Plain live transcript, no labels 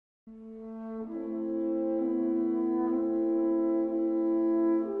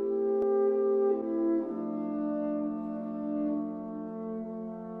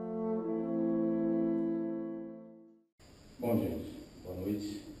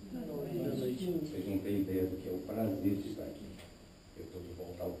prazer de estar aqui. Eu estou de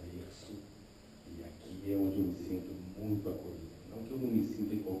volta ao berço e aqui é onde eu me sinto muito acolhido. Não que eu não me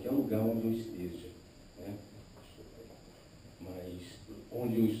sinta em qualquer lugar onde eu esteja, né? Mas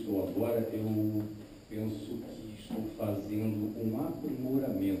onde eu estou agora, eu penso que estou fazendo um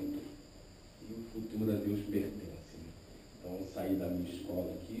aprimoramento e o futuro a Deus pertence. Então, eu saí da minha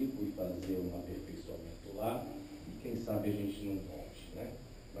escola aqui, fui fazer um aperfeiçoamento lá e quem sabe a gente não volte, né?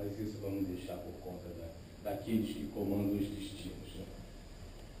 Mas isso vamos deixar por conta daqueles que comandam os destinos, né?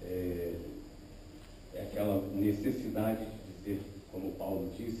 É aquela necessidade de dizer, como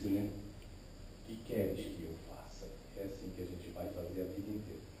Paulo disse, né? Que queres que eu faça? É assim que a gente vai fazer a vida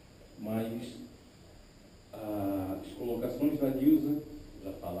inteira. Mas as colocações da Nilza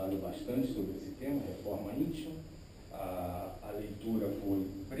já falaram bastante sobre esse tema, reforma íntima. A leitura foi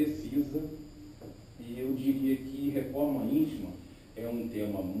precisa e eu diria que reforma íntima é um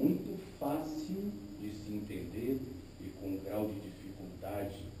tema muito fácil de se entender e com um grau de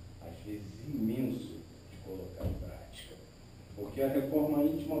dificuldade, às vezes imenso, de colocar em prática. Porque a reforma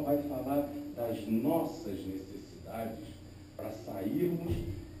íntima vai falar das nossas necessidades para sairmos,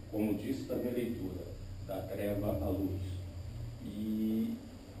 como disse também a leitura, da treva à luz. E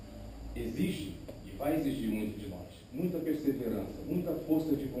exige, e vai exigir muito de nós, muita perseverança, muita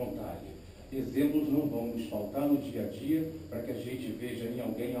força de vontade. Exemplos não vão nos faltar no dia a dia para que a gente veja em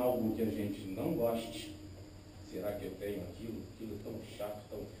alguém algo que a gente não goste. Será que eu tenho aquilo tão chato,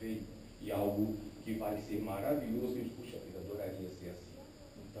 tão feio, e algo que vai ser maravilhoso e, puxa vida, adoraria ser assim.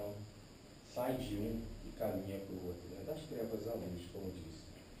 Então, sai de um e caminha para o outro, né? Das trevas à luz, como disse.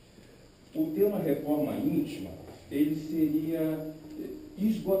 O tema reforma íntima, ele seria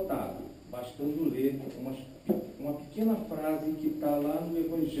esgotado, bastando ler uma pequena frase que está lá no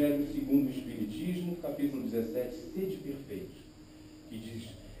Evangelho segundo o Espiritismo, capítulo 17, Sede Perfeitos, que diz: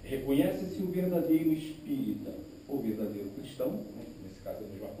 reconhece-se o verdadeiro espírita, ou verdadeiro cristão, né, nesse caso é a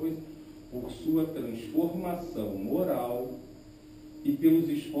mesma coisa, por sua transformação moral e pelos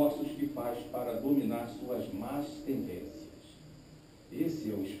esforços que faz para dominar suas más tendências. Esse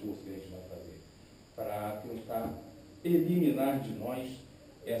é o esforço que a gente vai fazer, para tentar eliminar de nós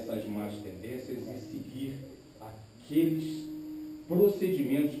essas más tendências e seguir aqueles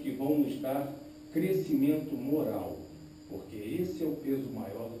procedimentos que vão nos dar crescimento moral, porque esse é o peso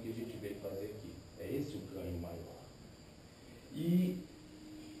maior do que a gente veio fazer aqui, é esse o ganho maior. E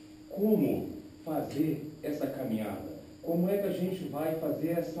como fazer essa caminhada? Como é que a gente vai fazer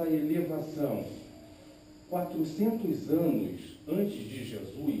essa elevação? 400 anos antes de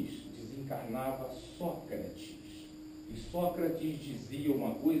Jesus, desencarnava Sócrates. E Sócrates dizia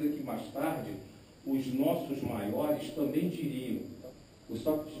uma coisa que mais tarde os nossos maiores também diriam. O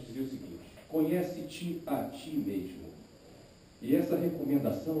Sócrates dizia o seguinte: conhece-te a ti mesmo. E essa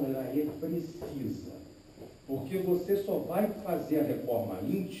recomendação ela é precisa, porque você só vai fazer a reforma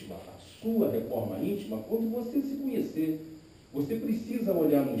íntima, a sua reforma íntima, quando você se conhecer. Você precisa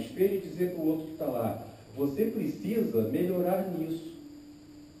olhar no espelho e dizer para o outro que está lá: você precisa melhorar nisso.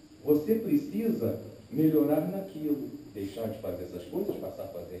 Você precisa melhorar naquilo. Deixar de fazer essas coisas, passar a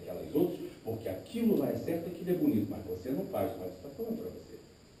fazer aquelas outras, porque aquilo lá é certo, aquilo é bonito, mas você não faz, mas está falando para você.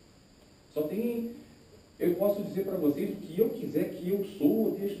 Só tem, eu posso dizer para vocês o que eu quiser que eu sou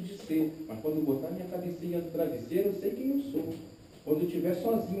ou deixo de ser, mas quando botar minha cabecinha no travesseiro, eu sei quem eu sou. Quando eu estiver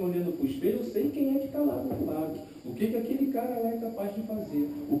sozinho olhando para o espelho, eu sei quem é que está lá do outro lado. O que aquele cara lá é capaz de fazer.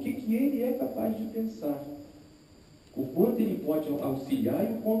 O que ele é capaz de pensar. O quanto ele pode auxiliar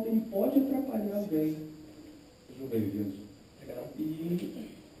e o quanto ele pode atrapalhar alguém. Sejam bem-vindos. E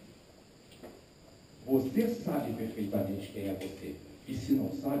você sabe perfeitamente quem é você. E se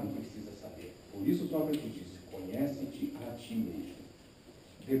não sabe, precisa saber. Por isso Sócrates disse: conhece-te a ti mesmo.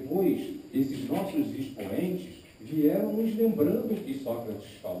 Depois, esses nossos expoentes vieram nos lembrando o que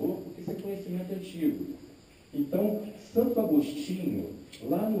Sócrates falou, porque esse é conhecimento antigo. Então, Santo Agostinho,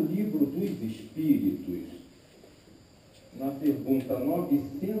 lá no livro dos Espíritos, na pergunta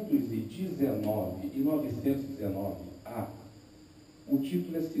 919 e 919a, o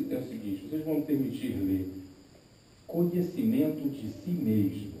título é o seguinte, vocês vão me permitir ler: conhecimento de si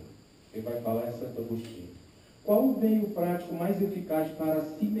mesmo. Ele vai falar em Santo Agostinho. Qual o meio prático mais eficaz para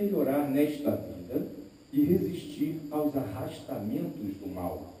se melhorar nesta vida e resistir aos arrastamentos do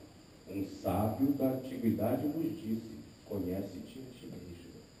mal? Um sábio da antiguidade nos disse: conhece-te a ti mesmo.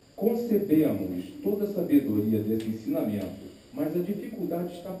 Concebemos toda a sabedoria desse ensinamento, mas a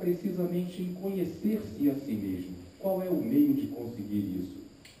dificuldade está precisamente em conhecer-se a si mesmo. Qual é o meio de conseguir isso?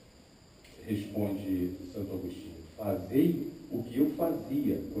 Responde Santo Agostinho: fazei o que eu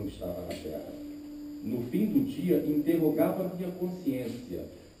fazia quando estava na terra. No fim do dia, interrogava minha consciência,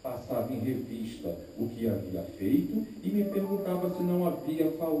 passava passava em revista o que havia feito e me perguntava se não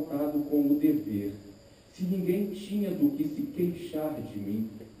havia faltado com o dever, se ninguém tinha do que se queixar de mim.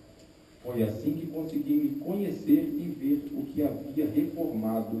 Foi assim que consegui me conhecer e ver o que havia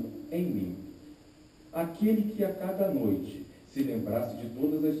reformado em mim. Aquele que a cada noite se lembrasse de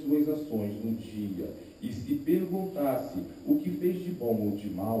todas as suas ações no dia e se perguntasse o que fez de bom ou de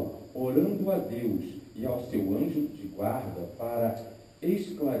mal, orando a Deus e ao seu anjo de guarda para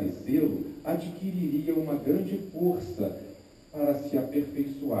esclarecê-lo, adquiriria uma grande força para se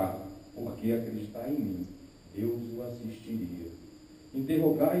aperfeiçoar, porque acreditar em mim, Deus o assistiria.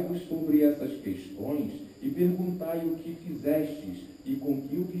 Interrogai-vos sobre essas questões e perguntai o que fizestes e com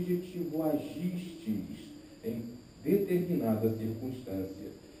que objetivo agistes em determinada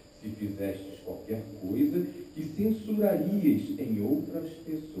circunstância. Se fizestes qualquer coisa que censurarias em outras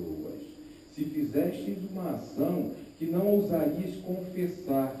pessoas, se fizestes uma ação que não ousarias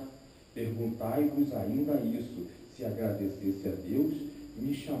confessar, perguntai-vos ainda isso, se agradecesse a Deus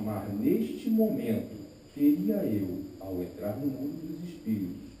me chamar neste momento, teria eu, ao entrar no mundo dos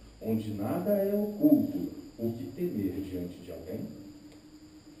espíritos, onde nada é oculto, o que temer diante de alguém?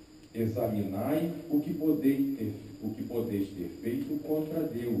 Examinai o que podeis ter feito contra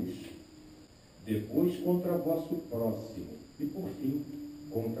Deus, depois contra vosso próximo e, por fim,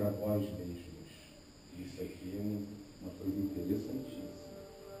 contra vós mesmos. Isso aqui é uma coisa interessantíssima,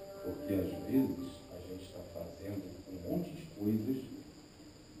 porque às vezes a gente está fazendo um monte de coisas,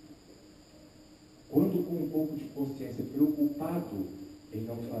 quando com um pouco de consciência, preocupado em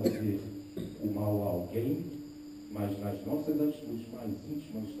não fazer o mal a alguém, mas nas nossas atitudes mais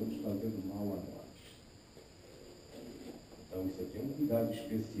íntimas estamos fazendo mal a nós. Então isso aqui é um cuidado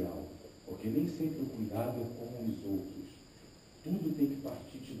especial, porque nem sempre o cuidado é com os outros. Tudo tem que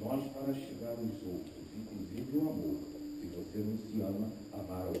partir de nós para chegar aos outros, inclusive o amor. Se você não se ama,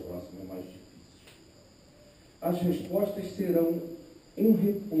 amar ao próximo é mais difícil. As respostas serão um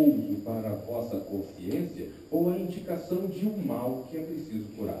repouso para a vossa consciência ou a indicação de um mal que é preciso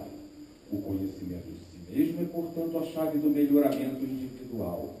curar. O conhecimento de si mesmo é, portanto, a chave do melhoramento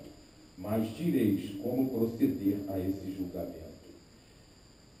individual. Mas direis como proceder a esse julgamento.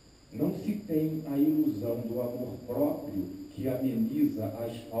 Não se tem a ilusão do amor próprio que ameniza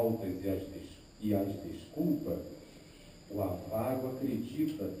as faltas e as desculpa. O avaro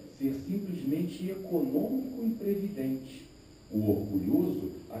acredita ser simplesmente econômico e previdente. O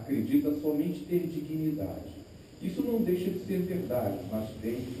orgulhoso acredita somente ter dignidade. Isso não deixa de ser verdade, mas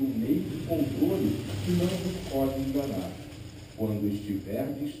dentro do meio de controle que não vos pode enganar. Quando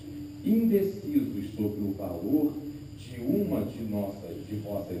estiverdes indecisos sobre o valor de uma de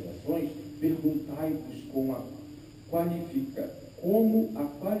vossas ações, perguntai-vos como a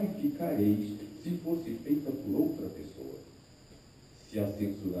qualificareis se fosse feita por outra pessoa. Se a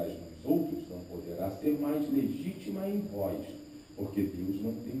censurais nos outros, não poderá ser mais legítima em vós, porque Deus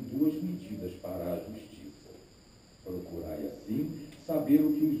não tem duas medidas para a justiça. Procurai, assim, saber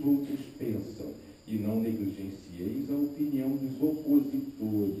o que os outros pensam, e não negligencieis a opinião dos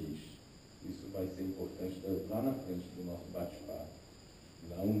opositores. Isso vai ser importante lá na frente do nosso bate-papo.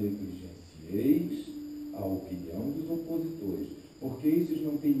 Não negligencieis a opinião dos opositores, porque esses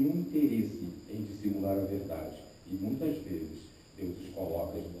não têm nenhum interesse em dissimular a verdade. E muitas vezes Deus os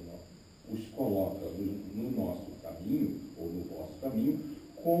coloca no nosso caminho, ou no vosso caminho,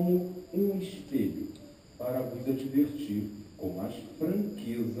 como um espelho, para vos advertir com mais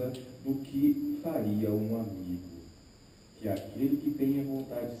franqueza do que faria um amigo. Que aquele que tenha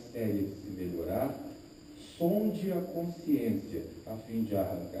vontade séria de se melhorar, sonde a consciência, a fim de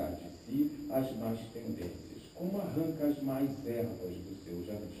arrancar de si as más tendências, como arranca as mais ervas do seu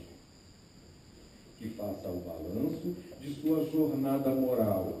jardim. Que faça o balanço de sua jornada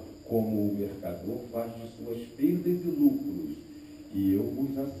moral, como o mercador faz de suas perdas e lucros, e eu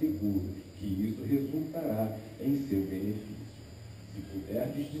vos asseguro que isso resultará em seu benefício. Se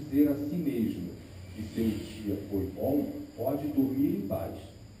puderdes dizer a si mesmo que seu dia foi bom, pode dormir em paz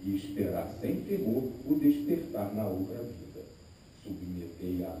e esperar sem temor o despertar na outra vida.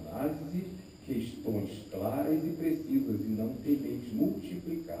 Submetei à análise questões claras e precisas e não temeis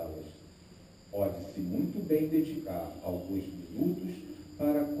multiplicá-las. Pode-se muito bem dedicar alguns minutos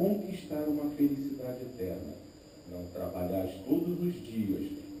para conquistar uma felicidade eterna. Não trabalhais todos os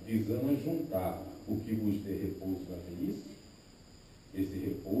dias visando juntar o que vos dê repouso na velhice? Esse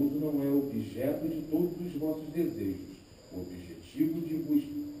repouso não é objeto de todos os vossos desejos. O objetivo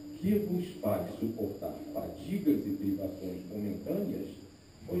que vos faz suportar fadigas e privações momentâneas?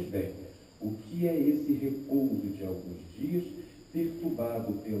 Pois bem, o que é esse repouso de alguns dias,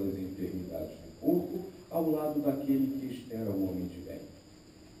 perturbado pelas enfermidades do corpo, ao lado daquele que espera o homem de bem?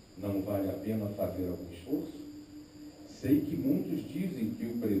 Não vale a pena fazer algum esforço? Sei que muitos dizem que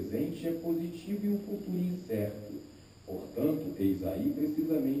o presente é positivo e o futuro incerto. Portanto, eis aí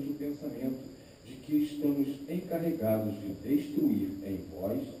precisamente o pensamento de que estamos encarregados de destruir em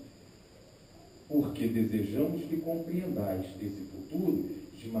vós, porque desejamos que compreendais esse futuro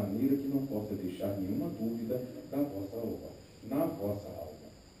de maneira que não possa deixar nenhuma dúvida na vossa alma.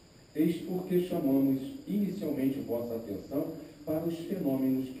 Eis porque chamamos inicialmente vossa atenção para os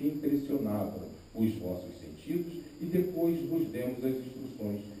fenômenos que impressionavam os vossos sentidos e depois vos demos as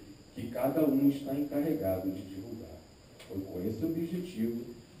instruções que cada um está encarregado de divulgar. Foi com esse objetivo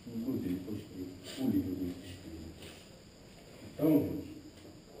que, inclusive, foi escrito o livro dos Espíritos. Então,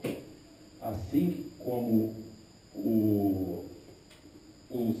 gente, assim como o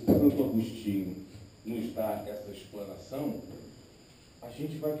Santo Agostinho nos dá essa explanação, a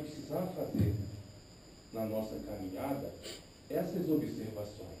gente vai precisar fazer na nossa caminhada essas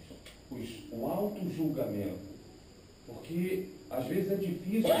observações, o auto-julgamento, porque às vezes é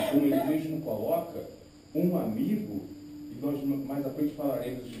difícil, como ele mesmo coloca, um amigo, e nós mais à frente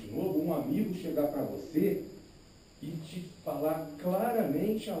falaremos isso de novo, um amigo chegar para você e te falar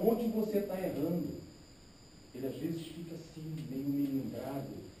claramente aonde você está errando. Ele às vezes fica assim, meio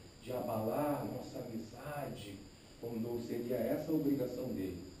melindrado, de abalar a nossa amizade, quando seria essa a obrigação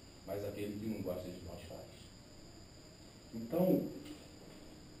dele, mas aquele que não gosta de nós faz. Então,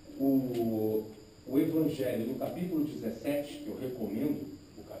 o Evangelho, no capítulo 17, que eu recomendo,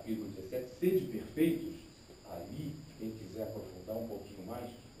 o capítulo 17, Sede Perfeitos, ali, quem quiser aprofundar um pouquinho mais,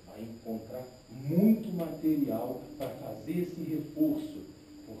 vai encontrar muito material para fazer esse reforço,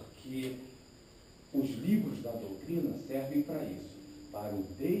 porque os livros da doutrina servem para isso, para o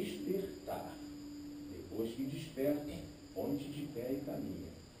despertar. Depois que despertam, ponte de pé e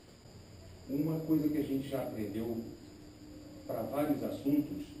caminha. Uma coisa que a gente já aprendeu para vários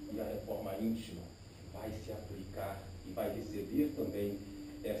assuntos, e a reforma íntima vai se aplicar e vai receber também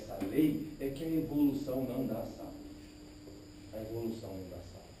essa lei, é que a evolução não dá saltos. A evolução não dá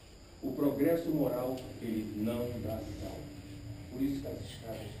saltos. O progresso moral, ele não dá saltos. Por isso que as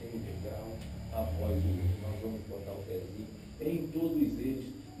escadas têm um degrau após o outro. Nós vamos botar o pezinho em todos eles,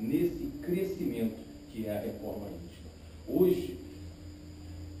 nesse crescimento que é a reforma íntima. Hoje,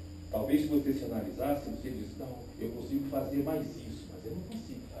 talvez se você se analisasse, você diz, não, eu consigo fazer mais isso, mas eu não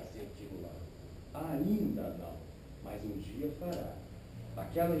consigo fazer aquilo lá. Ainda não, mas um dia fará.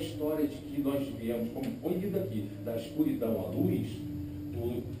 Aquela história de que nós viemos, como foi dito aqui, da escuridão à luz,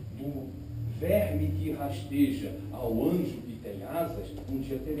 do verme que rasteja ao anjo que tem asas, um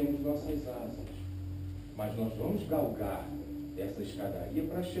dia teremos nossas asas. Mas nós vamos galgar essa escadaria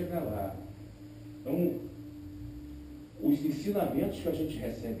para chegar lá. Então, os ensinamentos que a gente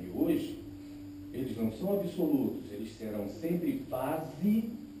recebe hoje, eles não são absolutos, eles serão sempre base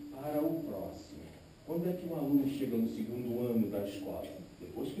para o próximo. Quando é que um aluno chega no segundo ano da escola?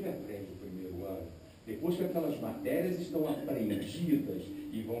 Depois que ele aprende o primeiro ano, depois que aquelas matérias estão aprendidas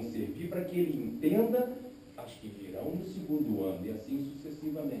e vão servir para que ele entenda as que virão no segundo ano, e assim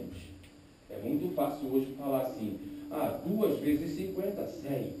sucessivamente. É muito fácil hoje falar assim, 2 vezes 50,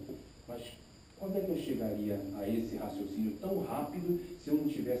 100. Mas quando é que eu chegaria a esse raciocínio tão rápido se eu não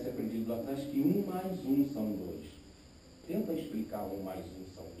tivesse aprendido lá atrás que 1 mais 1 são 2? Tenta explicar 1 mais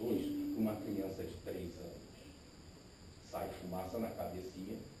 1 são 2 para uma criança de 3 anos. Sai fumaça na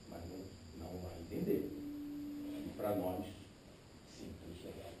cabecinha, mas não vai entender. E para nós, simples,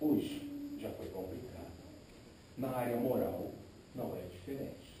 né? Hoje já foi complicado. Na área moral, não é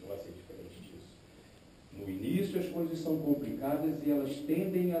diferente, não vai ser diferente disso. No início as coisas são complicadas e elas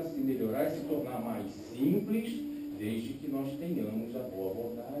tendem a se melhorar e se tornar mais simples, desde que nós tenhamos a boa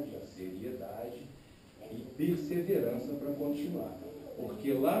vontade, a seriedade e perseverança para continuar.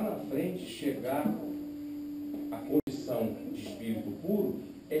 Porque lá na frente, chegar à condição de espírito puro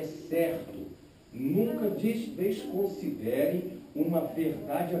é certo. Nunca desconsiderem uma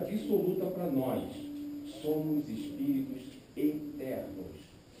verdade absoluta para nós. Somos espíritos eternos.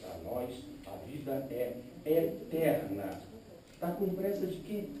 Para nós, a vida é eterna. Está com pressa de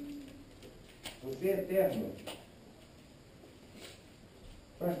quê? Você é eterno.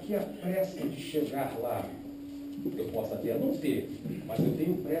 Para que a pressa de chegar lá? Eu posso até não ter, mas eu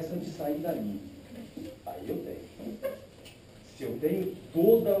tenho pressa de sair dali. Aí eu tenho. Se eu tenho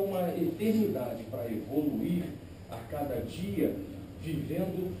toda uma eternidade para evoluir a cada dia,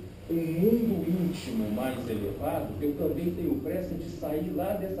 vivendo um mundo íntimo mais elevado, eu também tenho pressa de sair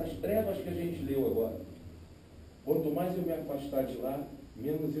lá dessas trevas que a gente leu agora. Quanto mais eu me afastar de lá,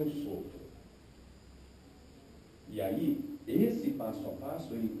 menos eu sofro. E aí, esse passo a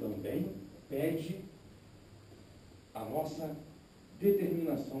passo, ele também pede a nossa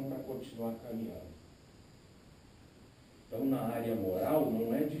determinação para continuar caminhando. Então, na área moral,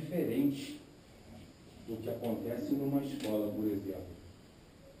 não é diferente do que acontece numa escola, por exemplo.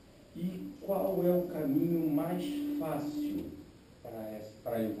 E qual é o caminho mais fácil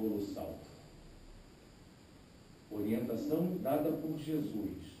para a evolução? Orientação dada por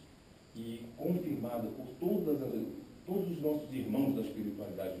Jesus e confirmada por todos os nossos irmãos da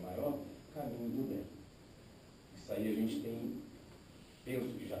espiritualidade maior, caminho do bem. Isso aí a gente tem, penso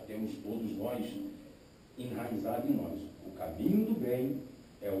que já temos todos nós enraizado em nós. O caminho do bem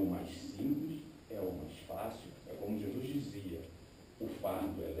é o mais simples, é o mais fácil, é como Jesus dizia, o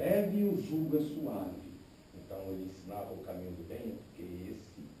fardo é leve e o jugo é suave. Então ele ensinava o caminho do bem, porque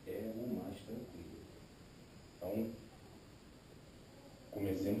esse é o mais tranquilo. Então,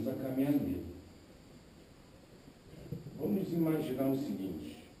 comecemos a caminhar nele. Vamos imaginar o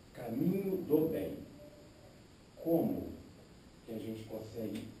seguinte, caminho do bem. Como que a gente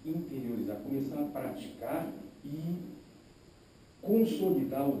consegue interiorizar, começar a praticar e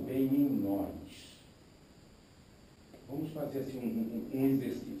consolidar o bem em nós? Vamos fazer assim um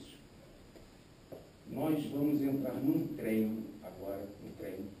exercício. Nós vamos entrar num trem agora,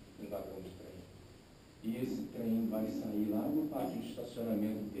 um vagão de trem. E esse trem vai sair lá no pátio de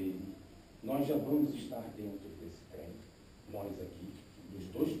estacionamento dele. Nós já vamos estar dentro desse trem. Nós aqui, dos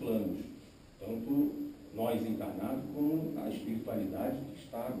dois planos. Tanto nós encarnados como a espiritualidade que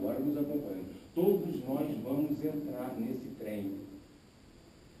está agora nos acompanhando. Todos nós vamos entrar nesse trem.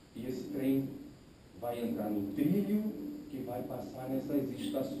 E esse trem vai entrar no trilho que vai passar nessas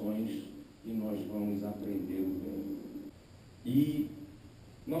estações e nós vamos aprender o bem. E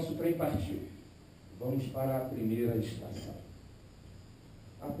nosso trem partiu. Vamos para a primeira estação.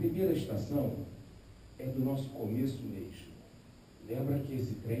 A primeira estação é do nosso começo mesmo. Lembra que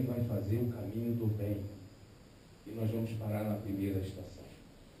esse trem vai fazer o caminho do bem. E nós vamos parar na primeira estação.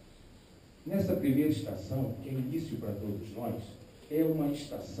 Nessa primeira estação, que é início para todos nós, é uma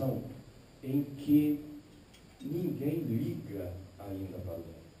estação em que ninguém liga ainda para o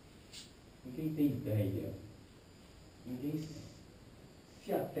bem. Ninguém tem ideia. Ninguém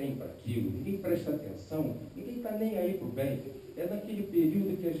se atém para aquilo, ninguém presta atenção, ninguém está nem aí para o bem. É naquele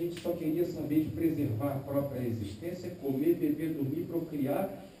período que a gente só queria saber de preservar a própria existência, comer, beber, dormir,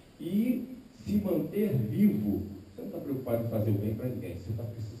 procriar e se manter vivo. Você não está preocupado em fazer o bem para ninguém. Você está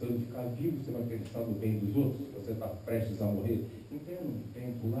precisando ficar vivo, você vai pensar no bem dos outros, você está prestes a morrer. Não tem um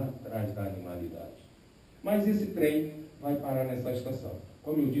tempo lá atrás da animalidade. Mas esse trem vai parar nessa estação.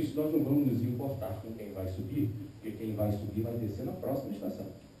 Como eu disse, nós não vamos nos importar com quem vai subir, porque quem vai subir vai descer na próxima estação.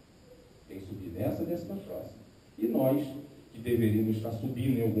 Quem subir nessa, desce na próxima. E nós, que deveríamos estar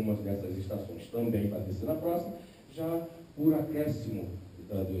subindo em algumas dessas estações também para descer na próxima, já por acréscimo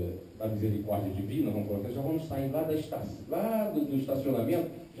da misericórdia divina, já vamos sair lá, do estacionamento,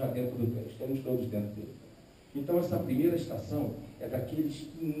 já dentro do trem. Estamos todos dentro dele. Então, essa primeira estação é daqueles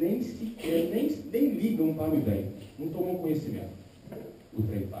que nem sequer, nem ligam para o bem, não tomam conhecimento. O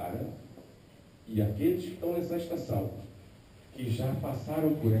trem para, e aqueles que estão nessa estação, que já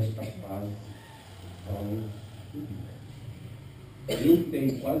passaram por esta fase, vão subir. Eu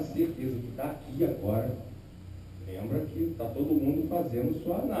tenho quase certeza que daqui agora, lembra que está todo mundo fazendo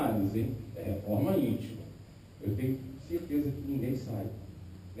sua análise, hein? É reforma íntima. Eu tenho certeza que ninguém sai.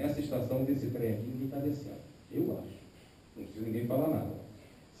 Nessa estação desse trem aqui, ninguém está descendo. Eu acho. Não precisa ninguém falar nada.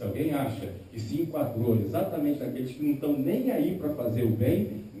 Se alguém acha que se enquadrou exatamente naqueles que não estão nem aí para fazer o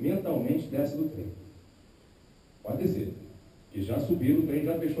bem, mentalmente desce do trem. Pode descer. Que já subiram, o trem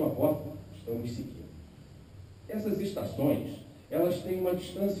já fechou a porta, estamos seguindo. Essas estações, elas têm uma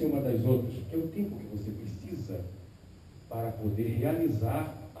distância uma das outras, que é o tempo que você precisa para poder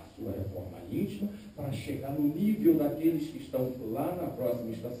realizar a sua reforma íntima, para chegar no nível daqueles que estão lá na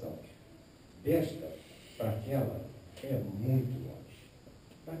próxima estação. Desta para aquela é muito longe.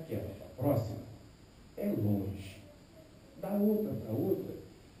 Daquela para a próxima é longe. Da outra para outra,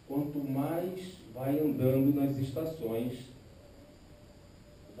 quanto mais vai andando nas estações,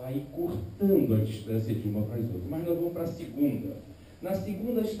 vai cortando a distância de uma para as outras. Mas nós vamos para a segunda. Na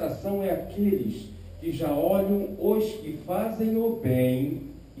segunda estação é aqueles que já olham os que fazem o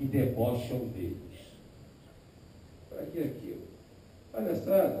bem e debocham deles. Para que aquilo?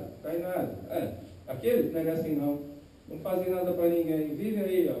 Palhaçada, cai nada. Aquele não é assim não. Não fazem nada para ninguém. Vivem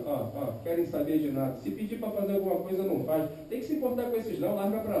aí, querem saber de nada. Se pedir para fazer alguma coisa, não faz. Tem que se importar com esses não,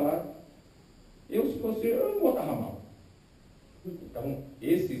 larga para lá. Eu, se fosse eu não botava mal. Então,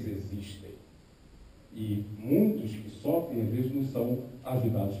 esses existem. E muitos que sofrem, às vezes, não são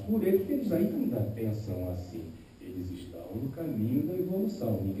ajudados por eles, porque eles ainda pensam assim. Eles estão no caminho da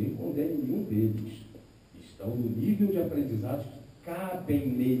evolução. Ninguém condena nenhum deles. Estão no nível de aprendizado cabem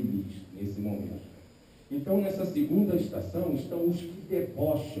neles nesse momento. Então, nessa segunda estação estão os que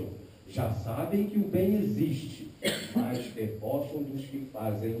debocham. Já sabem que o bem existe, mas debocham dos que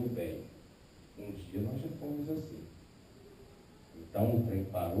fazem o bem. Um dia nós já fomos assim. Então o trem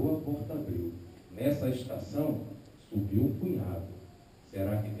parou, a porta abriu. Nessa estação subiu um punhado.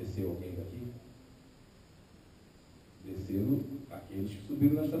 Será que desceu alguém daqui? Desceram aqueles que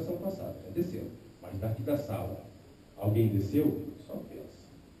subiram na estação passada, já desceram. Mas daqui da sala, alguém desceu? Só pensa.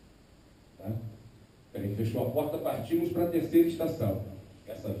 Tá? Peraí, fechou a porta, partimos para a terceira estação.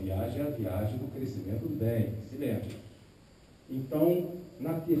 Essa viagem é a viagem do crescimento do bem, se lembra? Então,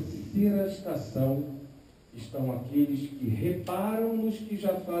 na terceira estação estão aqueles que reparam nos que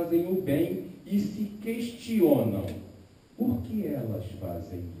já fazem o bem e se questionam. Por que elas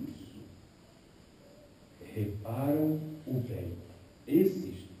fazem isso? Reparam o bem.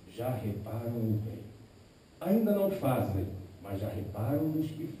 Esses já reparam o bem. Ainda não fazem, mas já reparam nos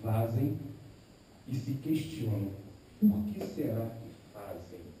que fazem e se questionam. Por que será que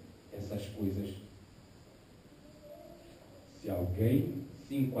fazem essas coisas? Se alguém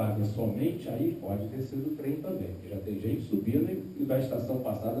se enquadra somente aí, pode descer do trem também, porque já tem gente subindo e da estação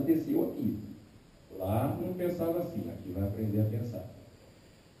passada desceu aqui. Lá não pensava assim, aqui vai aprender a pensar.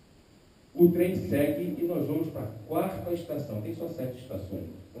 O trem segue e nós vamos para a quarta estação. Tem só 7 estações,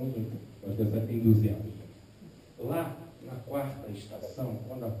 nós pensamos que tem 200. Lá, na quarta estação,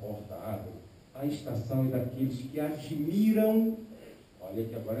 quando a porta abre, a estação é daqueles que admiram, olha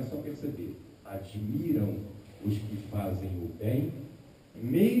que agora é só perceber, admiram os que fazem o bem,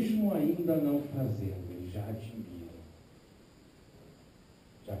 mesmo ainda não fazendo, eles já admiram.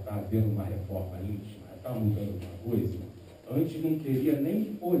 Já está havendo uma reforma íntima, já está mudando uma coisa. Antes não queria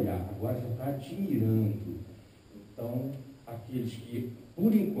nem olhar, agora já está admirando. Então, aqueles que,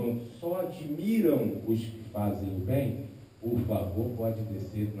 por enquanto, só admiram os que fazem o bem, por favor, pode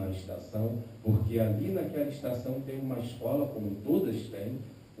descer na estação, porque ali naquela estação tem uma escola, como todas têm,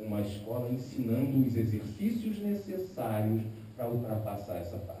 uma escola ensinando os exercícios necessários para ultrapassar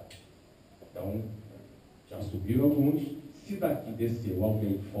essa parte. Então, já subiram alguns. Se daqui desceu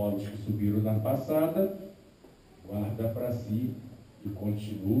alguém fora os que subiram na passada, guarda para si e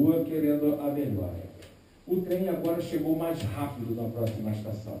continua querendo a melhor. O trem agora chegou mais rápido na próxima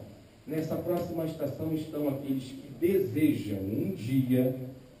estação. Nessa próxima estação estão aqueles que desejam um dia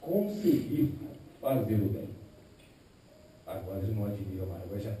conseguir fazer o bem. Agora eles não admiram mais,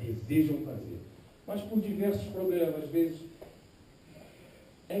 agora já desejam fazer. Mas por diversos problemas, às vezes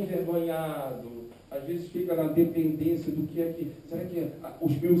é envergonhado, às vezes fica na dependência do que é que... Será que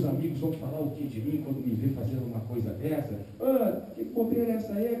os meus amigos vão falar o que de mim quando me ver fazendo uma coisa dessa? Que bobeira é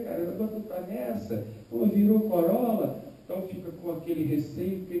essa aí, cara? Agora tu tá nessa? Pô, virou Corolla? Então fica com aquele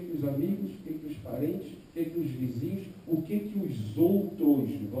receio, o que os amigos, o que os parentes, o que os vizinhos, o que os outros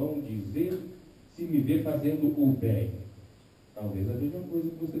vão dizer se me ver fazendo o bem. Talvez a mesma coisa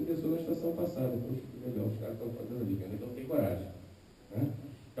que você pensou na estação passada. Poxa, que legal, os caras estão fazendo ali, então tem coragem. Né?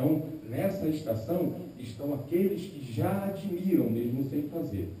 Então, nessa estação estão aqueles que já admiram, mesmo sem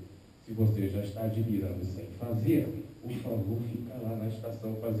fazer. Se você já está admirando sem fazer, por favor, fica lá na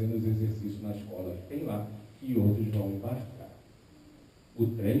estação fazendo os exercícios na escola que tem lá, e outros vão embarcar. O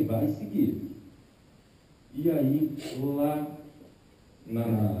trem vai seguir. E aí, lá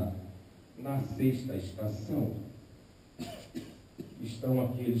na sexta estação, estão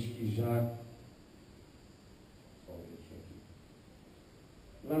aqueles que já...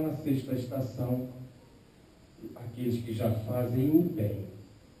 Lá na sexta estação, aqueles que já fazem o bem.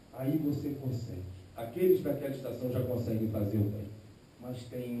 Aí você consegue. Aqueles daquela estação já conseguem fazer o bem. Mas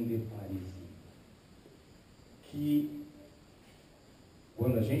tem um detalhezinho. Que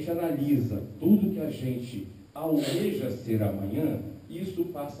quando a gente analisa tudo que a gente almeja ser amanhã, isso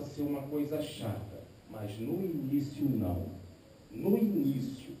passa a ser uma coisa chata. Mas no início não. No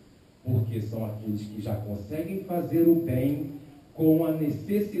início, porque são aqueles que já conseguem fazer o bem com a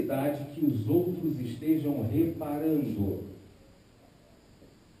necessidade que os outros estejam reparando.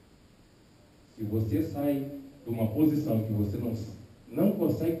 Se você sai de uma posição que você não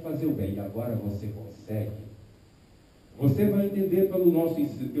consegue fazer o bem e agora você consegue, você vai entender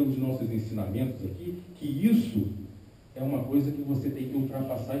pelos nossos ensinamentos aqui que isso é uma coisa que você tem que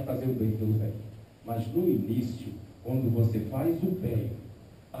ultrapassar e fazer o bem pelo bem. Mas no início, quando você faz o bem,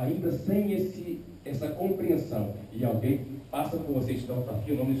 ainda sem essa compreensão, e alguém passa por você, estão para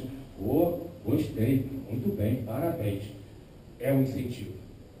aqui, o nome diz, gostei, muito bem, parabéns. É um incentivo.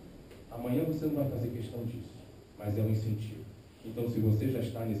 Amanhã você não vai fazer questão disso, mas é um incentivo. Então, se você já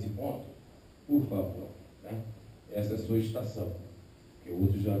está nesse ponto, por favor, né? Essa é a sua estação, porque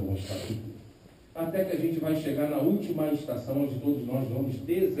outros já vão estar tudo. até que a gente vai chegar na última estação, onde todos nós vamos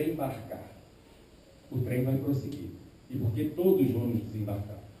desembarcar. O trem vai prosseguir. E por que todos vamos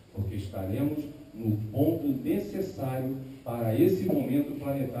desembarcar? Porque estaremos no ponto necessário para esse momento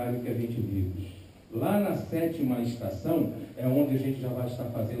planetário que a gente vive. Lá na 7ª estação é onde a gente já vai estar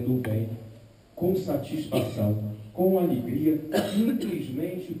fazendo o bem, com satisfação, com alegria,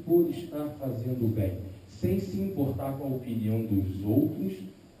 simplesmente por estar fazendo o bem, sem se importar com a opinião dos outros,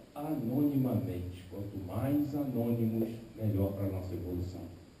 anonimamente. Quanto mais anônimos, melhor para a nossa evolução.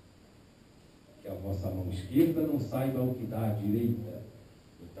 Que a vossa mão esquerda não saiba o que dá à direita.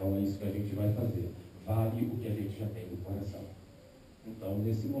 Então é isso que a gente vai fazer. Vale o que a gente já tem no coração. Então,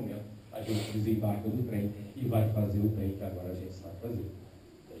 nesse momento, a gente desembarca do trem e vai fazer o bem que agora a gente sabe fazer.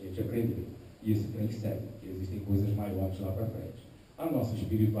 A gente aprendeu. E esse trem segue, porque existem coisas maiores lá para frente. A nossa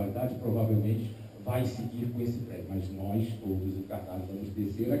espiritualidade provavelmente vai seguir com esse trem, mas nós todos encarnados vamos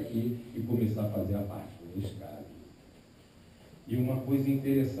descer aqui e começar a fazer a parte que nos cabe. E uma coisa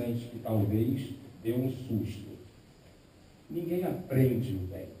interessante que talvez dê um susto. Ninguém aprende o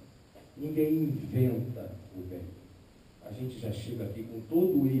bem. Ninguém inventa o bem. A gente já chega aqui com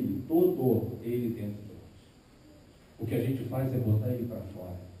todo ele dentro de nós. O que a gente faz é botar ele para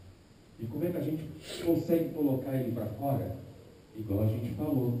fora. E como é que a gente consegue colocar ele para fora? Igual a gente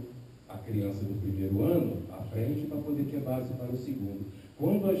falou, a criança do primeiro ano aprende para poder ter base para o segundo.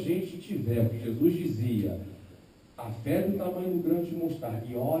 Quando a gente tiver, o que Jesus dizia, a fé do tamanho do grão de mostarda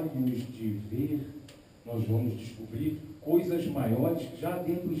e olhos de ver, nós vamos descobrir coisas maiores já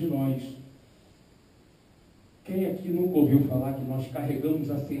dentro de nós. Quem aqui nunca ouviu falar que nós carregamos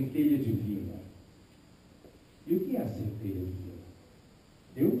a centelha divina? E o que é a centelha divina?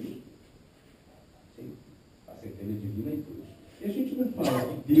 Deus? Sim, a centelha divina é Deus. E a gente não fala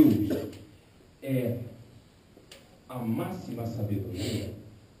que Deus é a máxima sabedoria,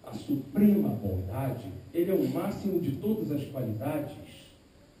 a suprema bondade, ele é o máximo de todas as qualidades.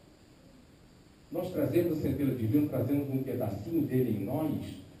 Nós trazemos a centelha divina, trazemos um pedacinho dele em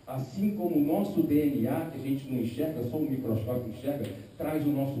nós, assim como o nosso DNA, que a gente não enxerga, só um microscópio enxerga, traz o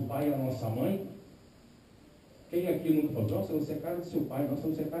nosso pai e a nossa mãe. Quem aqui nunca falou, nossa, você é cara do seu pai, nossa,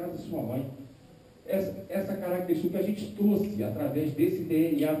 você é cara da sua mãe. Essa característica que a gente trouxe através desse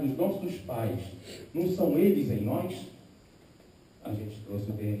DNA dos nossos pais, não são eles em nós? A gente trouxe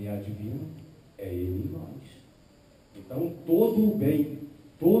o DNA divino, é ele em nós. Então, todo o bem,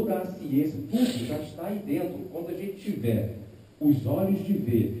 toda a ciência, tudo já está aí dentro. Quando a gente tiver os olhos de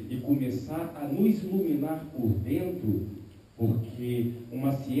ver e começar a nos iluminar por dentro, porque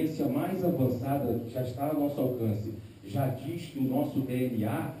uma ciência mais avançada já está ao nosso alcance, já diz que o nosso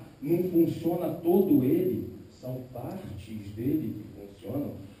DNA não funciona todo ele, são partes dele que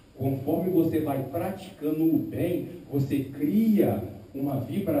funcionam. Conforme você vai praticando o bem, você cria uma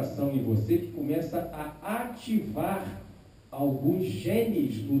vibração em você que começa a ativar alguns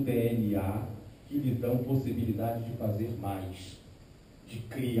genes do DNA que lhe dão possibilidade de fazer mais, de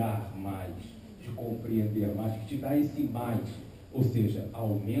criar mais, de compreender mais, que te dá esse mais, ou seja,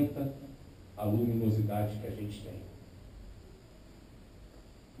 aumenta a luminosidade que a gente tem.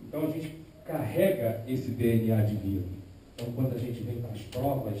 Então a gente carrega esse DNA divino. Então quando a gente vem para as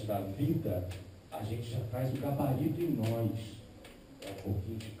provas da vida, a gente já traz o gabarito em nós. É um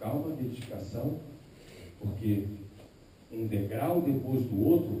pouquinho de calma, dedicação, porque um degrau depois do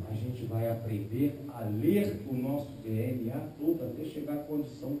outro, a gente vai aprender a ler o nosso DNA todo até chegar à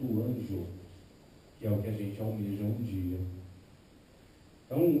condição do anjo, que é o que a gente almeja um dia.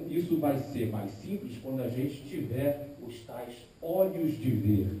 Então, isso vai ser mais simples quando a gente tiver os tais olhos de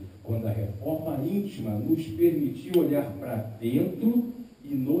ver, quando a reforma íntima nos permitir olhar para dentro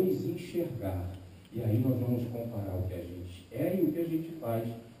e nos enxergar. E aí nós vamos comparar o que a gente é e o que a gente faz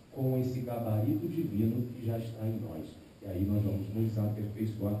com esse gabarito divino que já está em nós. E aí nós vamos nos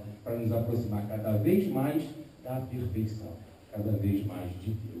aperfeiçoar para nos aproximar cada vez mais da perfeição, cada vez mais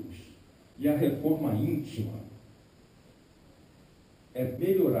de Deus. E a reforma íntima é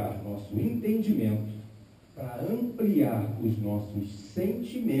melhorar nosso entendimento para ampliar os nossos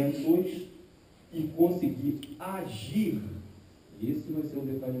sentimentos e conseguir agir. Esse vai ser um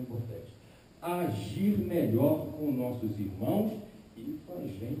detalhe importante. Agir melhor com nossos irmãos e com a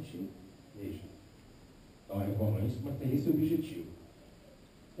gente mesmo. Então, a reforma íntima tem esse objetivo.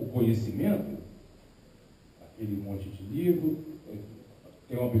 O conhecimento, aquele monte de livro,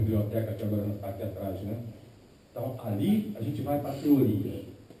 tem uma biblioteca que agora está aqui atrás, né? Então, ali a gente vai para a teoria.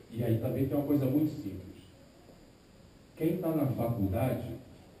 E aí também tem uma coisa muito simples. Quem está na faculdade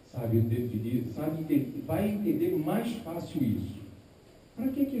sabe definir, vai entender mais fácil isso. Para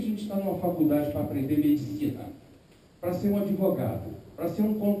que a gente está numa faculdade para aprender medicina? Para ser um advogado? Para ser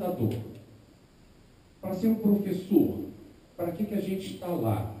um contador? Para ser um professor, para que a gente está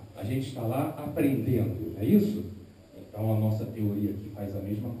lá? A gente está lá aprendendo, não é isso? Então a nossa teoria aqui faz a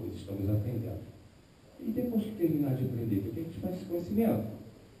mesma coisa, estamos aprendendo. E depois que terminar de aprender, o que a gente faz com esse conhecimento?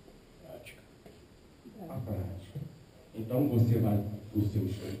 Prática. A prática. Então você vai para o seu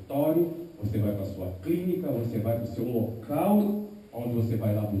escritório, você vai para a sua clínica, você vai para o seu local, onde você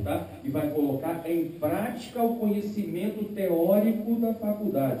vai labutar, e vai colocar em prática o conhecimento teórico da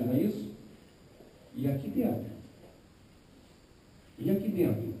faculdade, não é isso? E aqui dentro? E aqui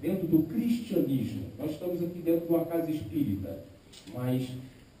dentro? Dentro do cristianismo. Nós estamos aqui dentro de uma casa espírita, mas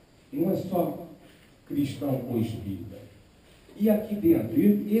não é só cristão ou espírita. E aqui dentro?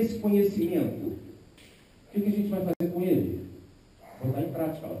 E esse conhecimento? O que a gente vai fazer com ele? Botar em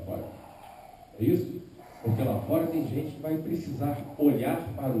prática lá fora. É isso? Porque lá fora tem gente que vai precisar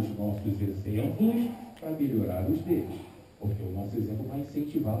olhar para os nossos exemplos para melhorar os deles. Porque o nosso exemplo vai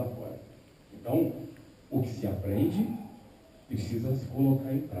incentivar lá fora. Então, o que se aprende precisa se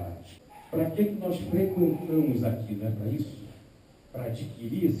colocar em prática. Para que nós frequentamos aqui? Não é para isso? Para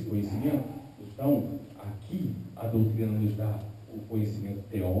adquirir esse conhecimento? Então, aqui a doutrina nos dá o conhecimento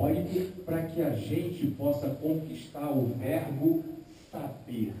teórico para que a gente possa conquistar o verbo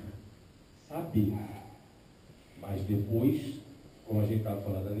saber. Saber. Mas depois, como a gente estava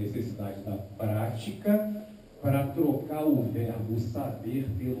falando, a necessidade da prática para trocar o verbo saber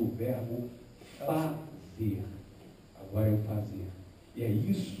pelo verbo fazer. Agora é o fazer. E é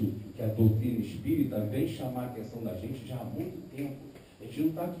isso que a doutrina espírita vem chamar a atenção da gente já há muito tempo. A gente não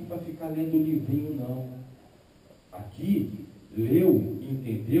está aqui para ficar lendo livrinho, não. Aqui, leu,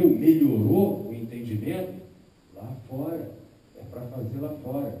 entendeu, melhorou o entendimento lá fora. É para fazer lá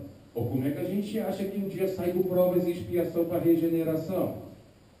fora. Ou como é que a gente acha que um dia saiu provas e expiação para regeneração?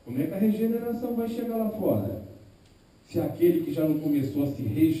 Como é que a regeneração vai chegar lá fora? Se aquele que já não começou a se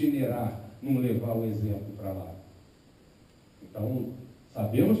regenerar não levar o exemplo para lá. Então,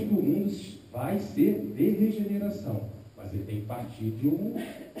 sabemos que o mundo vai ser de regeneração, mas ele tem que partir de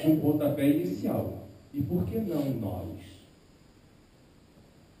um pontapé inicial. E por que não nós?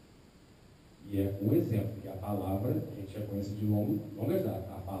 E é um exemplo, que a palavra, a gente já conhece de longas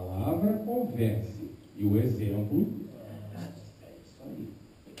datas, a palavra convence, e o exemplo, é isso aí.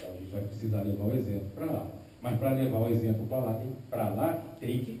 Então a gente vai precisar levar o exemplo para lá. Mas para levar o exemplo para lá,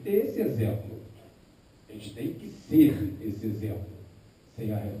 tem que ter esse exemplo. A gente tem que ser esse exemplo.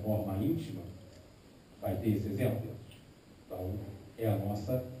 Sem a reforma íntima, vai ter esse exemplo? Então, é a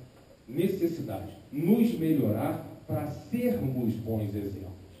nossa necessidade. Nos melhorar para sermos bons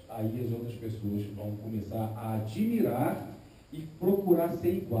exemplos. Aí as outras pessoas vão começar a admirar e procurar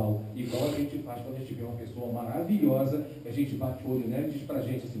ser igual. Igual a gente faz quando a gente vê uma pessoa maravilhosa, a gente bate o olho nela e diz para a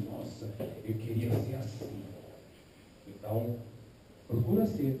gente assim, nossa, eu queria ser assim. Então, procura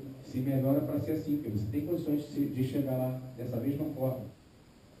ser. Se melhora para ser assim, porque você tem condições de chegar lá dessa mesma forma.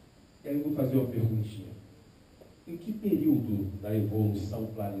 E aí eu vou fazer uma perguntinha. Em que período da evolução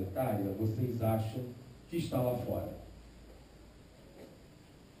planetária vocês acham que está lá fora?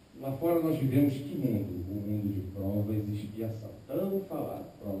 Lá fora nós vivemos que mundo? O mundo de provas e expiação. Tanto falar,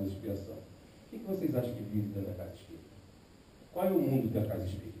 provas e expiação. O que vocês acham que vive dentro da casa espírita? Qual é o mundo da casa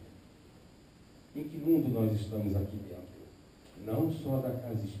espírita? Em que mundo nós estamos aqui dentro? Não só da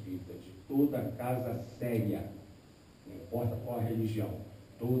casa espírita, de toda casa séria. Não importa qual a religião.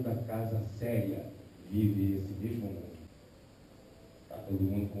 Toda casa séria vive esse mesmo mundo. Está todo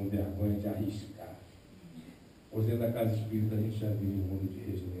mundo com vergonha de arriscar. Por dentro da casa espírita a gente já vive um mundo de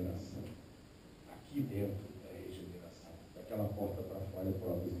regeneração. Aqui dentro é regeneração. Daquela porta para fora é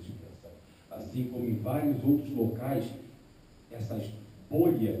provas de expiação. Assim como em vários outros locais, essas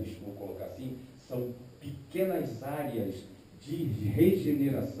bolhas, vou colocar assim, são pequenas áreas de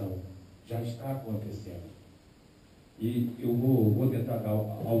regeneração. Já está acontecendo. E eu vou tentar dar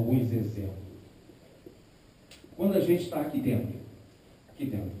alguns exemplos. Quando a gente está aqui dentro,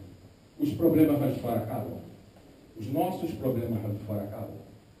 os problemas lá de fora acabam. Os nossos problemas lá de fora acabam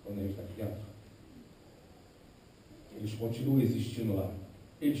quando a gente está aqui dentro. Eles continuam existindo lá.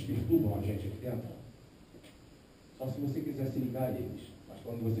 Eles perturbam a gente aqui dentro. Só se você quiser se ligar a eles. Mas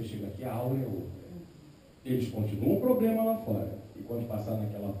quando você chega aqui, a aura é outra. Eles continuam o problema lá fora. E quando passar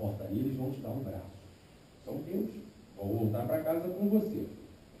naquela portaria, eles vão te dar um braço. São Deus. Vão voltar para casa com você.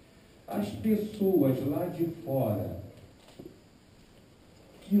 As pessoas lá de fora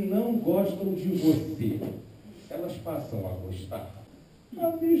que não gostam de você, elas passam a gostar.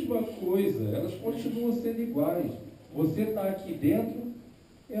 A mesma coisa, elas continuam sendo iguais. Você está aqui dentro,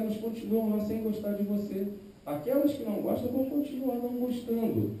 elas continuam lá sem gostar de você. Aquelas que não gostam vão continuar não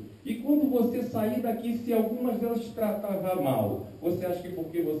gostando. E quando você sair daqui, se algumas delas te tratavam mal, você acha que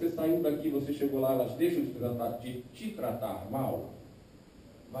porque você saiu daqui, você chegou lá, elas deixam de te tratar mal?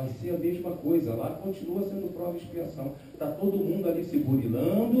 Vai ser a mesma coisa, lá continua sendo prova e expiação. Está todo mundo ali se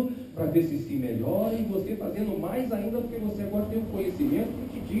burilando para ver se melhora e você fazendo mais ainda, porque você agora tem um conhecimento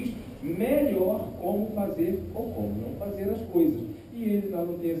que te diz melhor como fazer ou como não fazer as coisas. E ele lá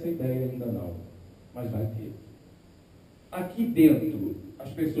não tem essa ideia ainda não, mas vai ter. Aqui dentro, as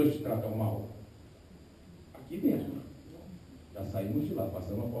pessoas te tratam mal? Aqui dentro. Já saímos de lá,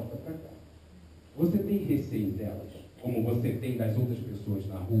 passamos a porta para cá. Você tem receio delas, como você tem das outras pessoas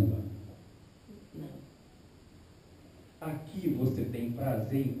na rua? Não. Aqui você tem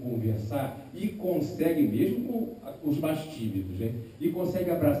prazer em conversar e consegue, mesmo com os mais tímidos, né? E consegue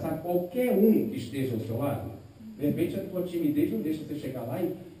abraçar qualquer um que esteja ao seu lado. De repente a tua timidez não deixa você chegar lá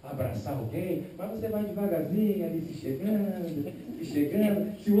e abraçar alguém, mas você vai devagarzinho ali se chegando.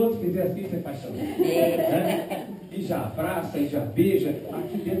 Se o outro fizer assim, você faz também. Né? E já abraça, e já beija.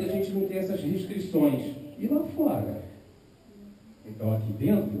 Aqui dentro a gente não tem essas restrições. E lá fora? Então aqui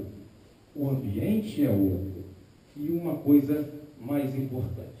dentro, o ambiente é outro. E uma coisa mais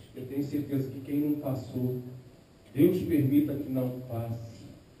importante, eu tenho certeza que quem não passou, Deus permita que não passe,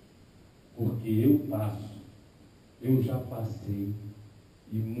 porque eu passo, eu já passei,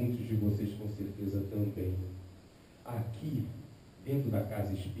 e muitos de vocês com certeza também. Aqui, dentro da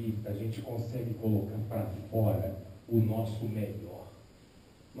casa espírita, a gente consegue colocar para fora o nosso melhor.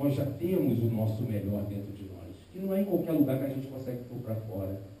 Nós já temos o nosso melhor dentro de nós, que não é em qualquer lugar que a gente consegue pôr para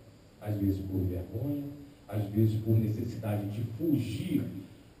fora, às vezes por vergonha, às vezes por necessidade de fugir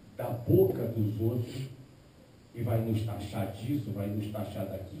da boca dos outros, e vai nos taxar disso, vai nos taxar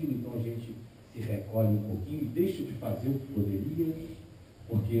daquilo, então a gente se recolhe um pouquinho e deixa de fazer o que poderia,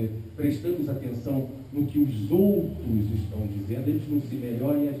 porque prestamos atenção no que os outros estão dizendo, eles não se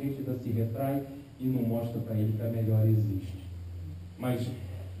melhoram e a gente ainda se retrai e não mostra para ele que a melhor existe. Mas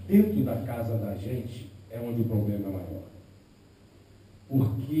dentro da casa da gente é onde o problema é maior.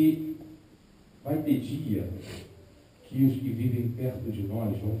 Porque vai ter dia que os que vivem perto de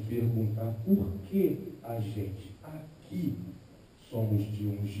nós vão perguntar por que a gente aqui somos de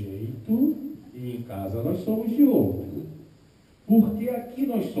um jeito e em casa nós somos de outro. Porque aqui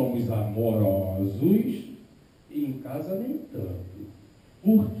nós somos amorosos e em casa nem tanto.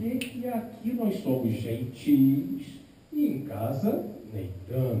 Por que aqui nós somos gentis e em casa nem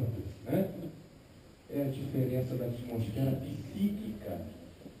tanto? Né? É a diferença da atmosfera psíquica.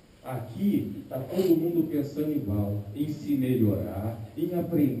 Aqui está todo mundo pensando igual, em se melhorar, em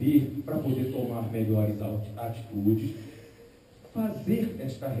aprender para poder tomar melhores atitudes, fazer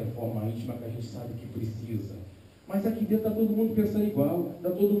esta reforma íntima que a gente sabe que precisa. Mas aqui dentro está todo mundo pensando igual, está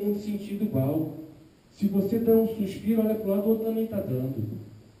todo mundo sentindo igual. Se você dá um suspiro, olha para o lado, o outro também está dando.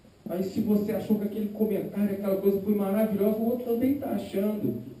 Aí se você achou que aquele comentário, aquela coisa foi maravilhosa, o outro também está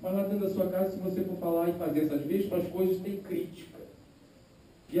achando. Mas lá dentro da sua casa, se você for falar e fazer essas mesmas coisas, tem crítica.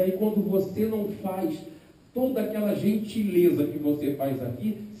 E aí quando você não faz toda aquela gentileza que você faz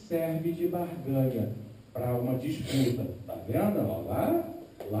aqui, serve de barganha para uma disputa. Está vendo?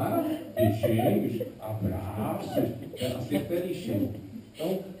 Lá, beijinhos, abraços, acertando em cheio.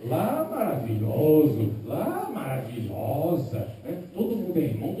 Então, lá maravilhoso, lá maravilhosa, né? Todo mundo é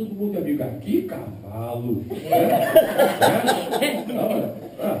irmão, todo mundo é amigo. Aqui, cavalo.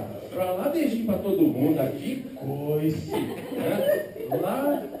 Para lá, beijinho para todo mundo. Aqui, coice. Né?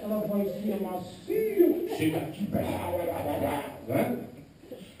 Lá, aquela vozinha macia. Chega aqui. Né?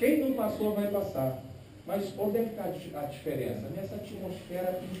 Quem não passou, vai passar. Mas onde é que está a diferença? Nessa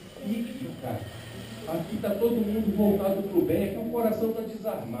atmosfera psíquica. Aqui está todo mundo voltado para o bem, aqui o coração está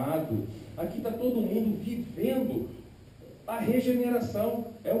desarmado. Aqui está todo mundo vivendo a regeneração.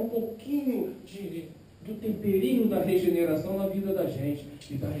 É um pouquinho do temperinho da regeneração na vida da gente.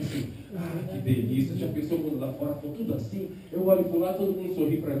 E dá assim, que delícia. Já pensou quando lá fora está tudo assim? Eu olho para lá, todo mundo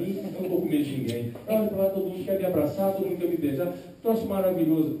sorri para mim, eu não vou com medo de ninguém. Eu olho para lá, todo mundo quer me abraçar, todo mundo quer me beijar. Troço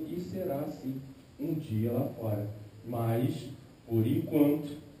maravilhoso. E será assim um dia lá fora. Mas, por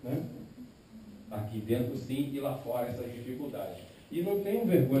enquanto, né? Aqui dentro sim e lá fora essas dificuldades. E não tenho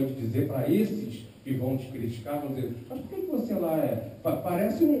vergonha de dizer para esses que vão te criticar, vão dizer, mas por que você lá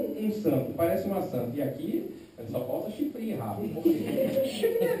parece um santo, parece uma santa, e aqui só falta chifrinho e rabo. Por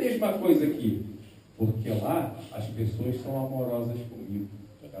que não é a mesma coisa aqui? Porque lá as pessoas são amorosas comigo.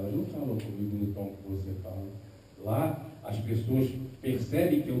 Elas não falam comigo no tom que você fala. Lá as pessoas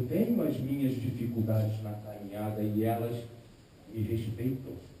percebem que eu tenho as minhas dificuldades na caminhada e elas me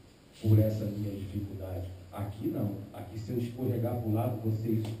respeitam por essa minha dificuldade. Aqui não. Aqui, se eu escorregar para o lado,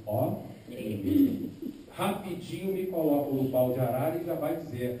 vocês, rapidinho me colocam no pau de arara e já vai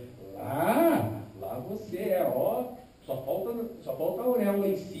dizer, lá você só falta a auréola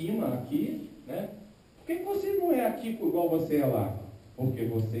em cima, aqui, né? Por que você não é aqui igual você é lá? Porque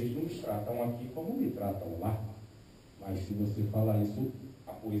vocês não me tratam aqui como me tratam lá. Mas se você falar isso,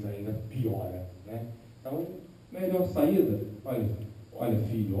 a coisa ainda piora, né? Então, melhor saída, olha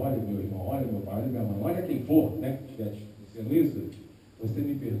filho, olha meu irmão, olha meu pai, olha minha mãe, olha quem for, né, que estiver dizendo isso, você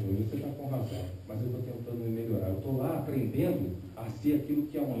me perdoe, você está com razão, mas eu estou tentando me melhorar, eu estou lá aprendendo a ser aquilo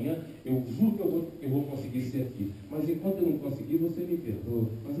que amanhã eu juro que eu vou conseguir ser aqui, mas enquanto eu não conseguir, você me perdoa,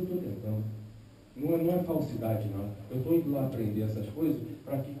 mas eu estou tentando. Não é falsidade, não. Eu estou indo lá aprender essas coisas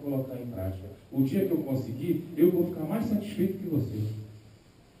para aqui colocar em prática. O dia que eu conseguir, eu vou ficar mais satisfeito que você.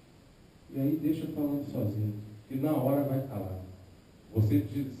 E aí deixa falando sozinho. E na hora vai calar. Você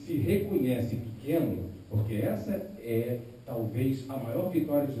se reconhece pequeno, porque essa é talvez a maior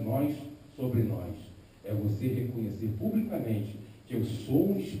vitória de nós sobre nós. É você reconhecer publicamente que eu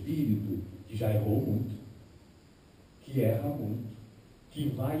sou um espírito que já errou muito, que erra muito, que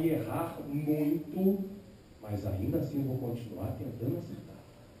vai errar muito, mas ainda assim eu vou continuar tentando acertar.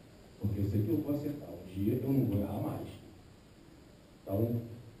 Porque eu sei que eu vou acertar. Um dia eu não vou errar mais. Então,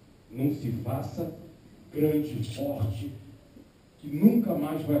 não se faça grande, forte, que nunca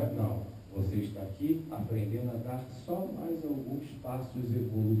mais vai... Não. Você está aqui aprendendo a dar só mais alguns passos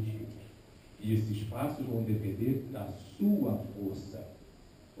evolutivos. E esses passos vão depender da sua força.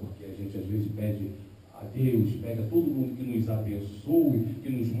 Porque a gente às vezes pede a Deus, pede a todo mundo que nos abençoe, que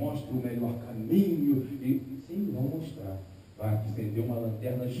nos mostre o melhor caminho. E sim, vão mostrar. Vai acender uma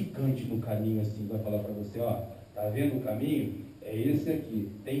lanterna gigante no caminho assim, vai falar para você, tá vendo o caminho? É esse aqui.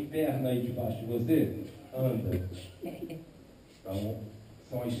 Tem perna aí debaixo de você? Anda. Então,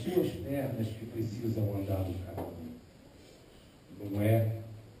 são as suas pernas que precisam andar no caminho. Não é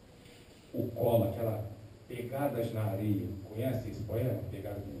o colo, aquela pegadas na areia. Conhece esse poema?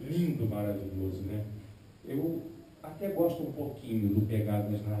 Pegadas, lindo, maravilhoso, né? Eu até gosto um pouquinho do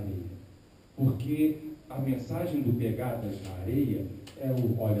Pegadas na Areia, porque a mensagem do Pegadas na Areia é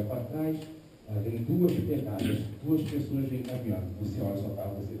o olha para trás, vem duas pegadas, duas pessoas vêm caminhando. Você olha só para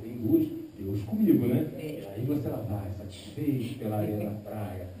você, tem duas, Deus comigo, né? Aí você lá vai, satisfeito pela areia na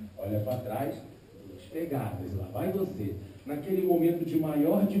praia, olha para trás, duas pegadas, lá vai você. Naquele momento de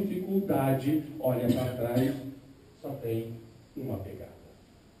maior dificuldade, olha para trás, só tem uma pegada.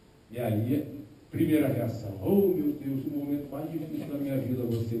 E aí, primeira reação, oh meu Deus, no momento mais difícil da minha vida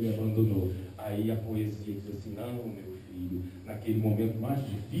você me abandonou. Aí a poesia diz assim, não meu filho, naquele momento mais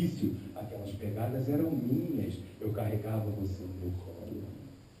difícil, aquelas pegadas eram minhas, eu carregava você no meu colo.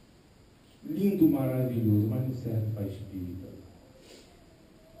 Lindo, maravilhoso, mas não serve para espírita.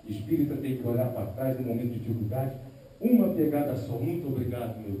 Espírita tem que olhar para trás no momento de dificuldade, uma pegada só, muito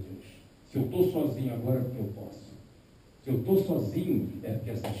obrigado meu Deus. Se eu estou sozinho agora é porque eu posso. Se eu estou sozinho, é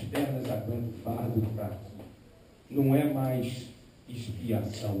porque essas pernas aguentam o fardo fraco. Não é mais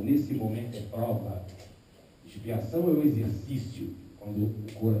expiação. Nesse momento é prova. Expiação é o exercício, quando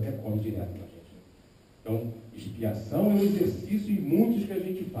o couro até come direto na gente. Então, expiação é o exercício e muitos que a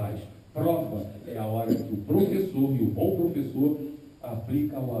gente faz. Prova é a hora que o professor e o bom professor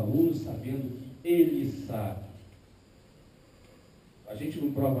aplica ao aluno sabendo que ele sabe. A gente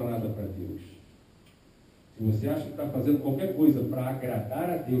não prova nada para Deus. Se você acha que está fazendo qualquer coisa para agradar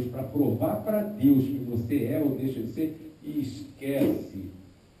a Deus, para provar para Deus que você é ou deixa de ser, esquece.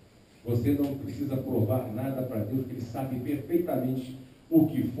 Você não precisa provar nada para Deus, porque Ele sabe perfeitamente o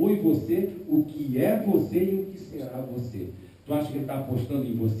que foi você, o que é você e o que será você. Tu acha que Ele está apostando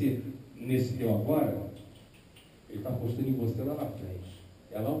em você nesse teu agora? Ele está apostando em você lá na frente.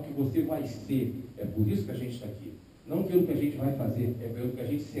 É lá o que você vai ser. É por isso que a gente está aqui. Não pelo que a gente vai fazer, é pelo que a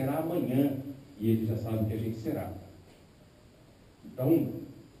gente será amanhã. E Ele já sabe o que a gente será. Então,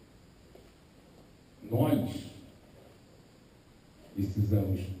 nós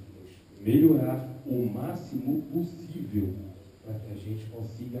precisamos nos melhorar o máximo possível para que a gente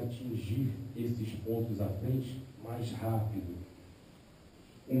consiga atingir esses pontos à frente mais rápido.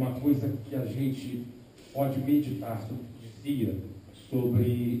 Uma coisa que a gente pode meditar, dizia,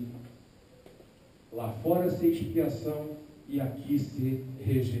 sobre lá fora ser expiação e aqui ser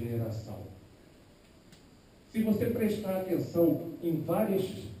regeneração. Se você prestar atenção em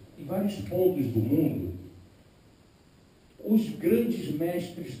vários pontos do mundo, os grandes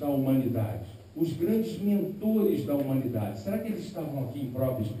mestres da humanidade, os grandes mentores da humanidade, será que eles estavam aqui em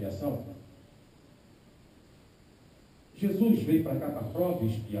prova e expiação? Jesus veio para cá para prova e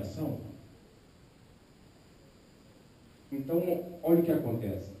expiação? Então, olha o que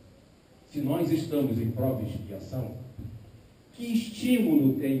acontece. se nós estamos em prova e expiação, que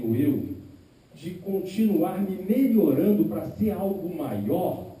estímulo tenho eu de continuar me melhorando para ser algo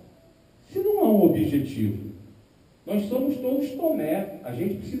maior, se não há um objetivo? Nós somos todos Tomé, a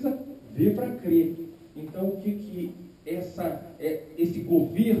gente precisa ver para crer. Então, o que esse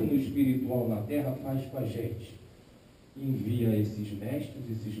governo espiritual na Terra faz com a gente? Envia esses mestres,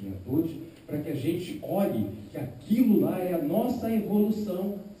 esses mentores, para que a gente olhe que aquilo lá é a nossa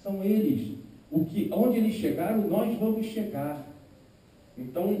evolução, são eles. Onde eles chegaram, nós vamos chegar.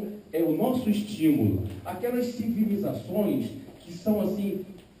 Então, é o nosso estímulo. Aquelas civilizações que são assim,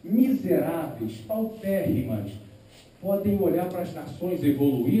 miseráveis, paupérrimas, podem olhar para as nações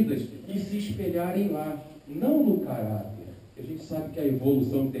evoluídas e se espelharem lá, não no caráter. A gente sabe que a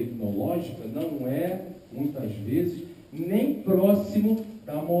evolução tecnológica não é, muitas vezes, nem próximo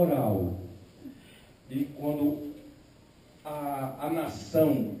da moral. E quando a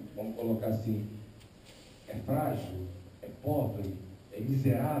nação, vamos colocar assim, é frágil, é pobre, é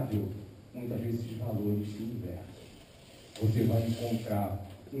miserável, muitas vezes esses valores se invertem. Você vai encontrar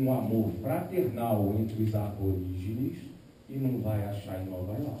um amor fraternal entre os aborígenes e não vai achar em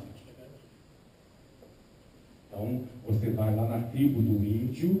Nova York. Então, você vai lá na tribo do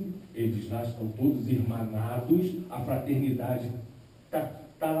índio, eles lá estão todos irmanados, a fraternidade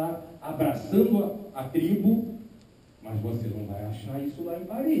está lá abraçando a tribo, mas você não vai achar isso lá em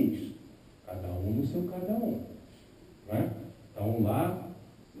Paris. Cada um no seu cada um. Não é? Então, lá,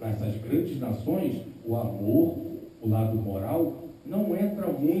 nessas grandes nações, o amor, o lado moral, não entra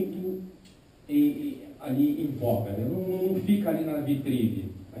muito ali em voga, né? Não fica ali na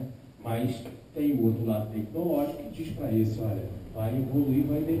vitrine, né? Mas tem o outro lado tecnológico que diz para esse, olha, vai evoluir,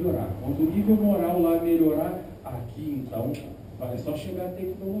 vai melhorar. Quando o nível moral lá melhorar, aqui então, é só chegar a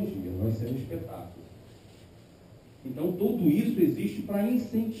tecnologia, vai ser um espetáculo. Então, tudo isso existe para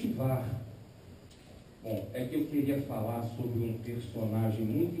incentivar. Bom, é que eu queria falar sobre um personagem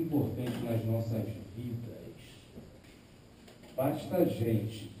muito importante nas nossas vidas. Basta a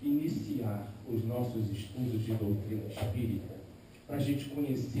gente iniciar os nossos estudos de doutrina espírita para a gente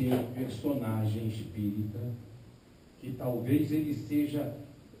conhecer um personagem espírita que talvez ele seja,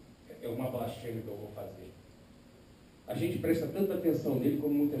 é uma blasfêmia que eu vou fazer. A gente presta tanta atenção nele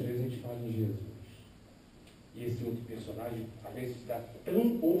como muitas vezes a gente fala em Jesus. E esse outro personagem, às vezes, dá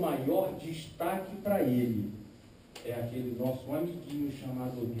tão ou maior destaque para ele. É aquele nosso amiguinho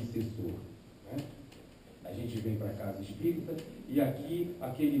chamado obsessor. Né? A gente vem para a casa espírita e aqui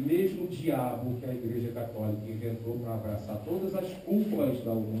aquele mesmo diabo que a Igreja Católica inventou para abraçar todas as culpas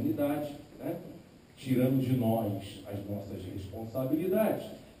da humanidade, né? Tirando de nós as nossas responsabilidades,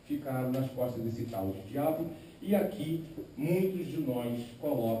 ficaram nas costas desse tal de diabo. E aqui, muitos de nós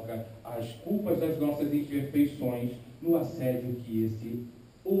colocam as culpas das nossas imperfeições no assédio que esse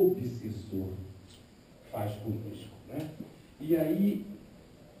obsessor faz conosco. Né? E aí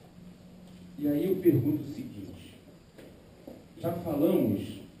eu pergunto o seguinte, já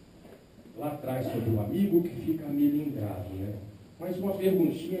falamos lá atrás sobre o amigo que fica melindrado, né? Mas uma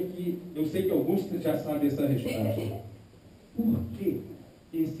perguntinha que eu sei que alguns já sabem essa resposta. Por que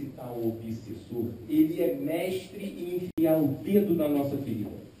esse tal obsessor, ele é mestre em enfiar o dedo na nossa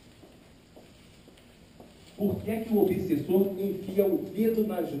ferida? Por que é que o obsessor enfia o dedo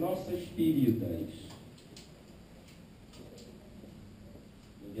nas nossas feridas?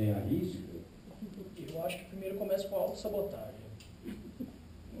 Ninguém arrisca? Eu acho que primeiro começa com a autossabotagem.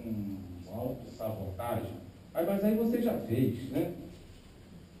 Autossabotagem? Mas aí você já fez, né?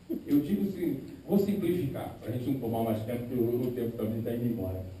 Eu digo assim, vou simplificar, para a gente não tomar mais tempo, porque o tempo também está indo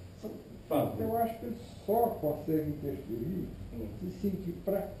embora. Fala. Eu acho que ele só consegue interferir se sentir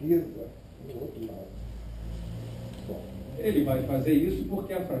fraqueza do outro lado. Só. Ele vai fazer isso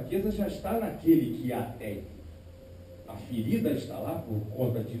porque a fraqueza já está naquele que a tem. A ferida está lá por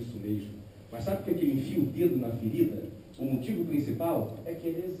conta disso mesmo. Mas sabe por que ele enfia o dedo na ferida? O motivo principal é que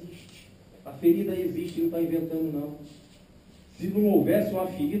ele existe. A ferida existe, ele não está inventando, não. Se não houvesse uma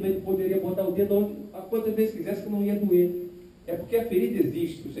ferida, ele poderia botar o dedo onde, a quantas vezes quisesse que não ia doer. É porque a ferida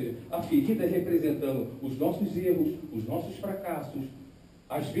existe, ou seja, a ferida é representando os nossos erros, os nossos fracassos,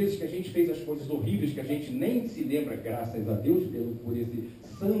 às vezes que a gente fez as coisas horríveis, que a gente nem se lembra, graças a Deus, por esse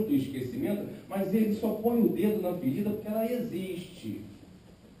santo esquecimento, mas ele só põe o dedo na ferida porque ela existe.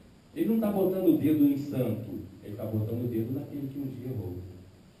 Ele não está botando o dedo em santo, ele está botando o dedo naquele que um dia errou.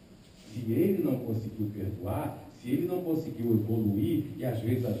 Se ele não conseguiu perdoar, se ele não conseguiu evoluir, e às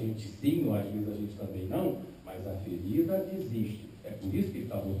vezes a gente sim, ou às vezes a gente também não, mas a ferida existe. É por isso que ele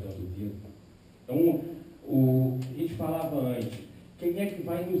está botando o dedo. Então, a gente falava antes, quem é que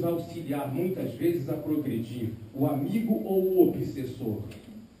vai nos auxiliar muitas vezes a progredir? O amigo ou o obsessor?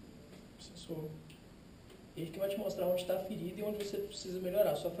 Sim. Ele que vai te mostrar onde está a ferida e onde você precisa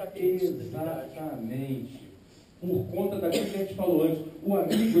melhorar, a sua fraqueza, sua debilidade. Exatamente. Por conta daquilo que a gente falou antes, o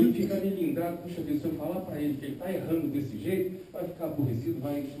amigo ele fica melindrado, puxa vida, se eu falar para ele que ele está errando desse jeito, vai ficar aborrecido,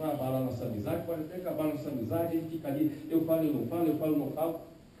 vai abalar nossa amizade, pode até acabar nossa amizade, ele fica ali, eu falo, eu não falo, eu falo, eu não falo,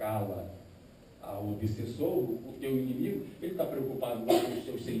 cala. O obsessor, o teu inimigo, ele está preocupado com os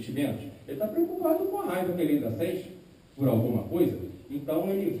seus sentimentos, ele está preocupado com a raiva que ele ainda sente por alguma coisa, então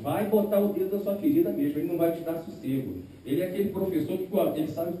ele vai botar o dedo na sua ferida mesmo, ele não vai te dar sossego. Ele é aquele professor que,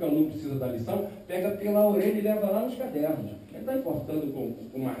 ele sabe que o aluno precisa da lição, pega pela orelha e leva lá nos cadernos. Ele não está importando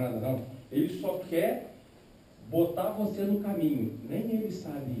com mais nada, não. Ele só quer botar você no caminho. Nem ele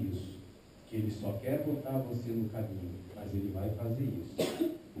sabe isso, que ele só quer botar você no caminho, mas ele vai fazer isso.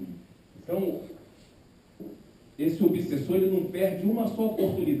 Então, esse obsessor, ele não perde uma só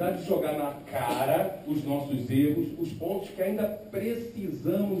oportunidade de jogar na cara os nossos erros, os pontos que ainda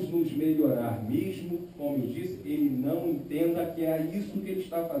precisamos nos melhorar. Mesmo, como eu disse, ele não entenda que é isso que ele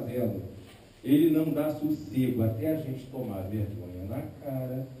está fazendo. Ele não dá sossego até a gente tomar vergonha na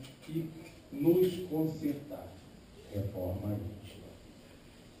cara e nos consertar. Reforma íntima.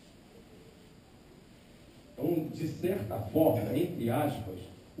 Então, de certa forma, entre aspas,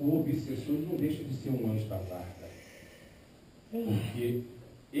 o obsessor não deixa de ser um anjo da guarda. Porque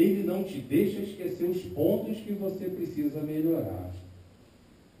ele não te deixa esquecer os pontos que você precisa melhorar.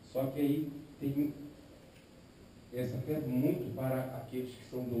 Só que aí tem essa é muito para aqueles que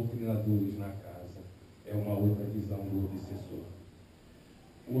são doutrinadores na casa. É uma outra visão do obsessor.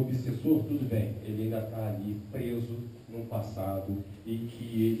 O obsessor, tudo bem, ele ainda está ali preso no passado e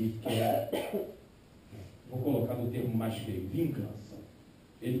que ele quer, vou colocar no termo mais feio, vingança.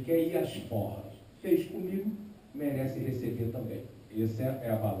 Ele quer ir às porras. Fez comigo, merece receber também. Essa é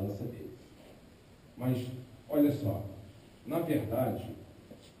a balança dele. Mas, olha só, na verdade,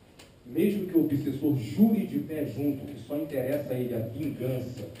 mesmo que o obsessor jure de pé junto, que só interessa a ele a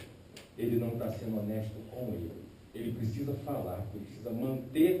vingança, ele não está sendo honesto com ele. Ele precisa falar, ele precisa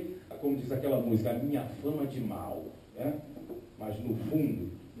manter, como diz aquela música, a minha fama de mal. Né? Mas, no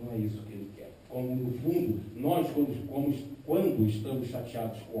fundo, não é isso que ele quer. Como, no fundo, nós, quando estamos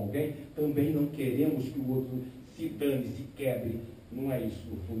chateados com alguém, também não queremos que o outro se dane, se quebre. Não é isso,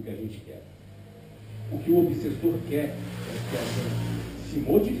 no fundo, que a gente quer. O que o obsessor quer é que a gente se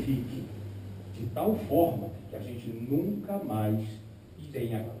modifique de tal forma que a gente nunca mais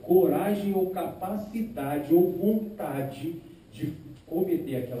tenha coragem ou capacidade ou vontade de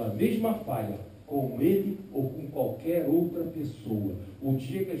cometer aquela mesma falha com ele ou com qualquer outra pessoa. O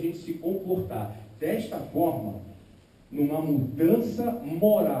dia que a gente se comportar desta forma, numa mudança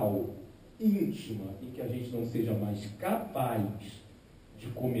moral íntima, e que a gente não seja mais capaz de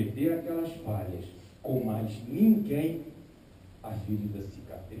cometer aquelas falhas com mais ninguém, a ferida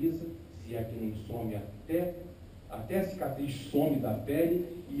cicatriza, se é que não some até a cicatriz some da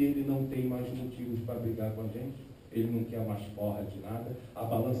pele e ele não tem mais motivos para brigar com a gente. Ele não quer mais porra de nada, a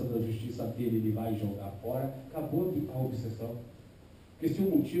balança da justiça dele ele vai jogar fora, acabou a obsessão. Porque se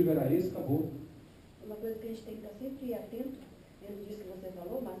o motivo era esse, acabou. Uma coisa que a gente tem que estar sempre atento, dentro disso que você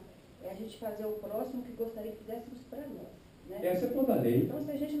falou, mas é a gente fazer o próximo que gostaria que fizéssemos para nós. Né? Essa é toda a lei. Então,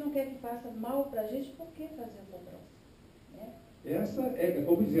 se a gente não quer que faça mal para a gente, por que fazer para o próximo? Né? Essa é,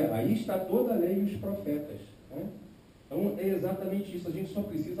 como dizer, aí está toda a lei e os profetas. Né? Então, é exatamente isso. A gente só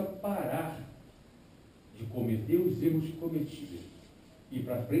precisa parar de cometer os erros que cometia. Ir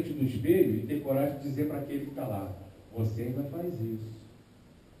para frente do espelho e ter coragem de dizer para aquele que está lá, você ainda faz isso.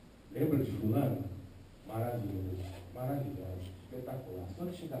 Lembra de fulano? Maravilhoso, maravilhoso, espetacular. Só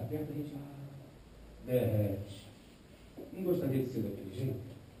que chegar perto a gente derrete. Não gostaria de ser daquele jeito?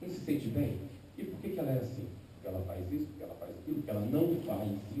 Não se sente bem? E por que ela é assim? Porque ela faz isso, porque ela faz aquilo, porque ela não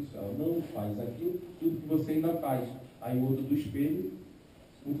faz isso, ela não faz aquilo, tudo que você ainda faz. Aí o outro do espelho,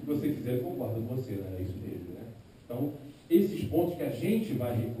 o que você fizer concorda com você, né? É isso mesmo, né? Então, esses pontos que a gente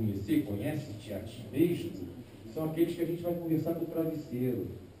vai reconhecer, conhece-te a ti mesmo, são aqueles que a gente vai conversar com o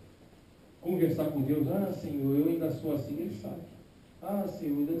travesseiro. Conversar com Deus, Senhor, eu ainda sou assim, Ele sabe.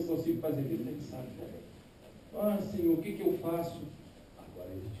 Senhor, eu ainda não consigo fazer isso, Ele sabe também. Senhor, o que eu faço? Agora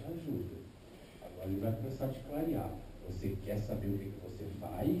Ele te ajuda. Agora Ele vai começar a te clarear. Você quer saber o que você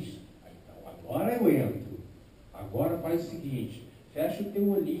faz? Então, agora eu entro. Agora faz o seguinte, fecha o teu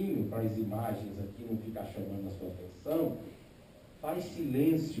olhinho para as imagens aqui, não ficar chamando a sua atenção. Faz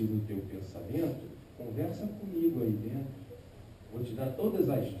silêncio no teu pensamento. Conversa comigo aí dentro. Vou te dar todas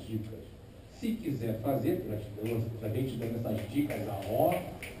as dicas. Se quiser fazer, a gente dando essas dicas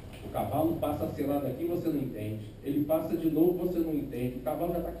o cavalo passa a selada aqui, você não entende. Ele passa de novo, você não entende. O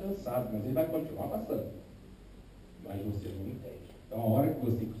cavalo já está cansado, mas ele vai continuar passando. Mas você não entende. Então, a hora que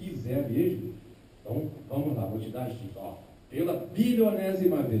você quiser mesmo, então, vamos lá, vou te dar as dicas. Ó, pela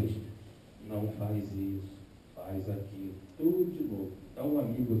bilionésima vez, não faz isso, faz aquilo, tudo de novo. Então, um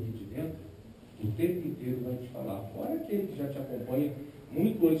amigo aqui de dentro, o tempo inteiro vai te falar. Fora aquele que já te acompanha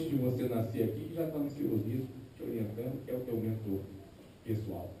muito antes de você nascer aqui, que já está no seu ouvido, te orientando, que é o teu mentor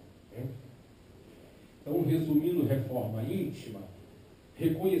pessoal. Né? Então, resumindo, reforma íntima,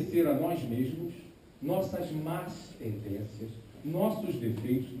 reconhecer a nós mesmos, nossas más tendências, nossos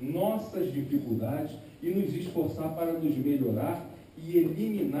defeitos, nossas dificuldades e nos esforçar para nos melhorar e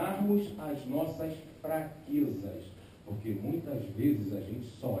eliminarmos as nossas fraquezas. Porque muitas vezes a gente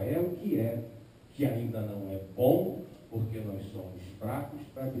só é o que ainda não é bom, porque nós somos fracos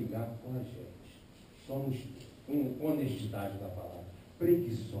para brigar com a gente. Somos, com honestidade da palavra,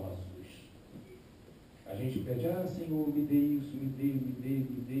 preguiçosos. A gente pede, Senhor, me dê isso, me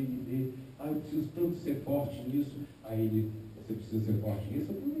dê. Eu preciso tanto ser forte nisso. Aí você precisa ser forte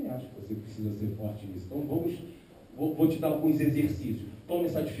nisso? Eu também acho que você precisa ser forte nisso. Então vou te dar alguns exercícios. Toma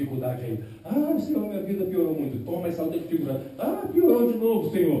essa dificuldade aí. Senhor, minha vida piorou muito. Toma essa outra dificuldade. Piorou de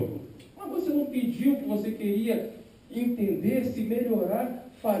novo, Senhor. Mas você não pediu que você queria entender, se melhorar,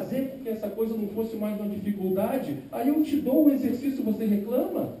 fazer com que essa coisa não fosse mais uma dificuldade? Aí eu te dou o exercício, você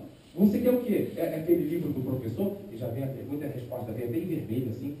reclama? Você quer o quê? É aquele livro do professor, que já vem a pergunta e a resposta vem bem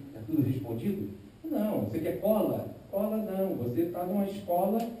vermelha, assim, está tudo respondido? Não. Você quer cola? Cola não. Você está numa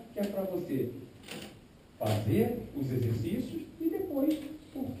escola que é para você fazer os exercícios e depois,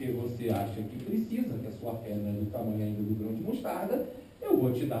 porque você acha que precisa, que a sua fé não é do tamanho ainda do grão de mostarda, eu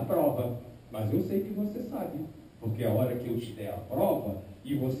vou te dar prova. Mas eu sei que você sabe. Porque a hora que eu te der a prova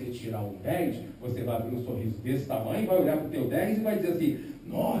e você tirar um 10, você vai abrir um sorriso desse tamanho, vai olhar para o teu 10 e vai dizer assim,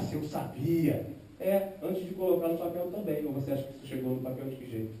 nossa, eu sabia. Antes de colocar no papel também, ou você acha que isso chegou no papel de que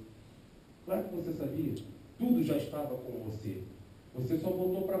jeito? Claro que você sabia. Tudo já estava com você. Você só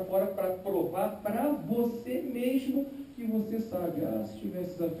botou para fora para provar para você mesmo que você sabe. Se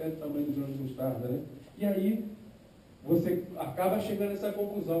tivesse a fé do tamanho do grão de mostarda, né? E aí, você acaba chegando a essa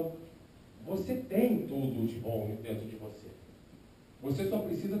conclusão. Você tem tudo de bom dentro de você. Você só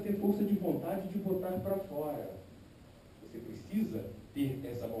precisa ter força de vontade de botar para fora. Você precisa ter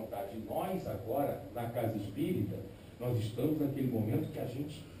essa vontade. Nós agora, na casa espírita, nós estamos naquele momento que a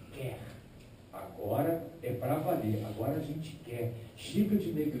gente quer. Agora é para valer. Agora a gente quer. Chega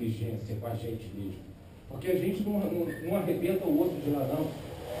de negligência com a gente mesmo. Porque a gente não arrebenta o outro de lá, não.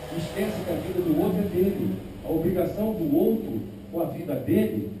 Esquece que a vida do outro é dele. A obrigação do outro com a vida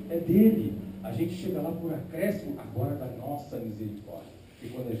dele é dele. A gente chega lá por acréscimo agora da nossa misericórdia. E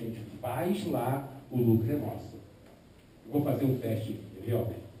quando a gente faz lá, o lucro é nosso. Eu vou fazer um teste, viu?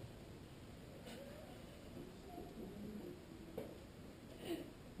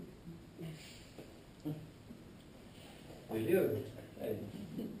 Beleza?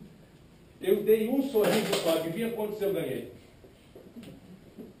 Eu dei um sorriso só. Adivinha quantos eu ganhei?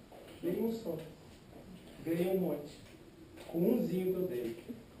 Dei um só. Ganhei um monte. Com umzinho que eu dei.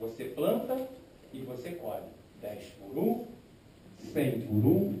 Você planta e você colhe. 10 por 1, 100 por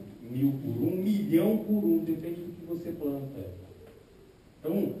 1, 1000 por 1, 1.000.000 por 1. Depende do que você planta.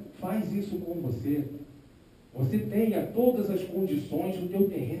 Então, faz isso com você. Você tenha todas as condições, o teu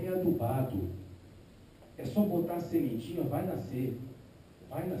terreno é adubado. É só botar a sementinha, vai nascer.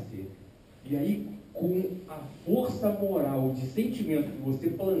 Vai nascer. E aí, com a força moral de sentimento que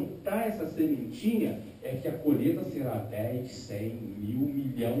você plantar essa sementinha, é que a colheita será 10, 100, 1000,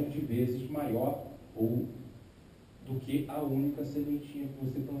 1.000.000 de vezes maior do que a única sementinha que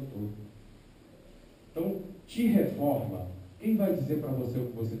você plantou. Então, te reforma. Quem vai dizer para você o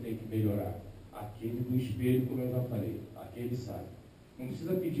que você tem que melhorar? Aquele do espelho, como eu já falei. Aquele sabe. Não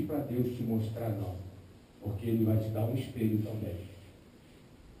precisa pedir para Deus te mostrar, não. Porque Ele vai te dar um espelho também.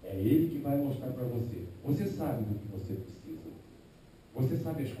 É Ele que vai mostrar para você. Você sabe do que você precisa. Você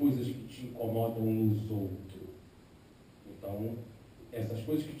sabe as coisas que te incomodam nos outros. Então, essas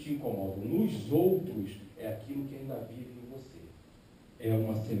coisas que te incomodam nos outros é aquilo que ainda vive em você. É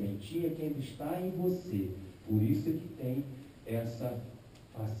uma sementinha que ainda está em você. Por isso é que tem essa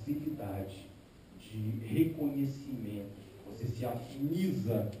facilidade de reconhecimento. Você se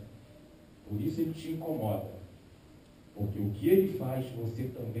afiniza. Por isso ele te incomoda. Porque o que ele faz, você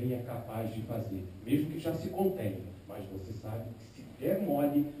também é capaz de fazer. Mesmo que já se contenha. Mas você sabe que se der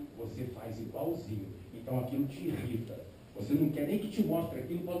mole, você faz igualzinho. Então aquilo te irrita. Você não quer nem que te mostre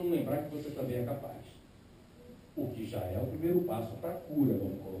aquilo para não lembrar que você também é capaz. O que já é o primeiro passo para a cura,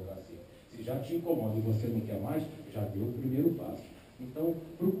 vamos colocar assim. Se já te incomoda e você não quer mais, já deu o primeiro passo. Então,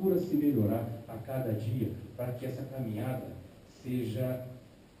 procura se melhorar a cada dia para que essa caminhada seja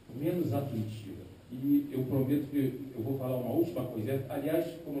menos aflitiva. E eu prometo que eu vou falar uma última coisa. Aliás,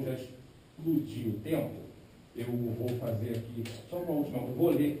 como já explodiu o tempo, eu vou fazer aqui só uma última coisa. Vou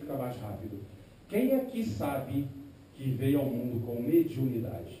ler que fica mais rápido. Quem aqui sabe que veio ao mundo com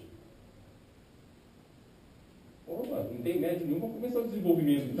mediunidade? Opa, não tem médium nenhum para começar o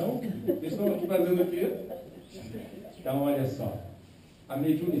desenvolvimento. Então, eles estão aqui fazendo o quê? Então, olha só. A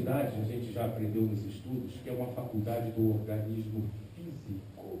mediunidade, a gente já aprendeu nos estudos, que é uma faculdade do organismo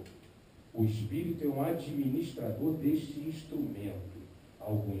físico. O espírito é um administrador deste instrumento.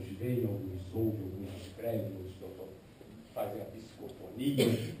 Alguns veem, alguns ouvem, alguns escrevem, outros fazem a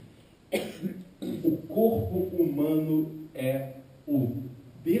psicofonia. O corpo humano é o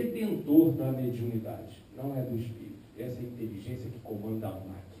detentor da mediunidade, não é do espírito. Essa é a inteligência que comanda a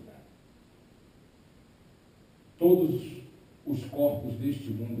máquina. Todos os corpos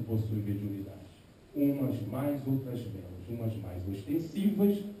deste mundo possuem mediunidade. Umas mais, outras menos. Umas mais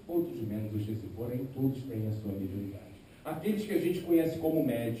ostensivas, outros menos ostensivas. Porém, todos têm a sua mediunidade. Aqueles que a gente conhece como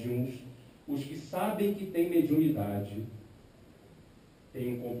médiums, os que sabem que têm mediunidade,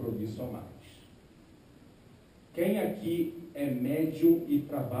 têm um compromisso a mais. Quem aqui é médium e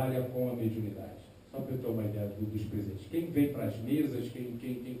trabalha com a mediunidade? Só para eu ter uma ideia dos presentes. Quem vem para as mesas,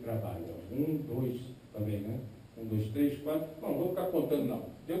 quem trabalha? 1, 2, também, né? 1, 2, 3, 4. Não, vou ficar contando, não.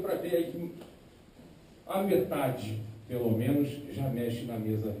 Deu para ver aí que a metade, pelo menos, já mexe na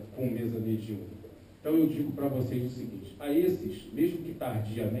mesa, com mesa mediúnica. Então eu digo para vocês o seguinte: a esses, mesmo que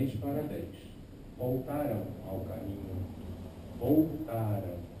tardiamente, parabéns. Voltaram ao caminho.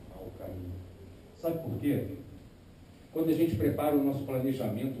 Voltaram ao caminho. Sabe por quê? Quando a gente prepara o nosso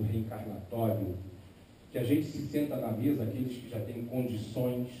planejamento reencarnatório, que a gente se senta na mesa, aqueles que já têm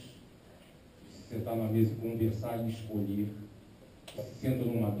condições de se sentar na mesa e conversar e escolher, se sentam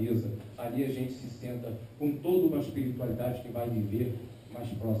numa mesa, ali a gente se senta com toda uma espiritualidade que vai viver mais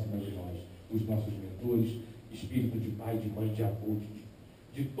próxima de nós. Os nossos mentores, espírito de pai, de mãe, de avô,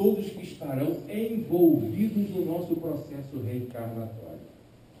 de todos que estarão envolvidos no nosso processo reencarnatório.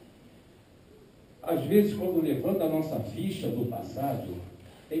 Às vezes, quando levanta a nossa ficha do passado,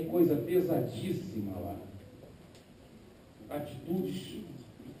 tem coisa pesadíssima lá. Atitudes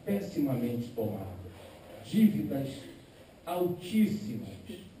pessimamente tomadas. Dívidas altíssimas.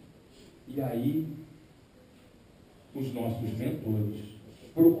 E aí, os nossos mentores,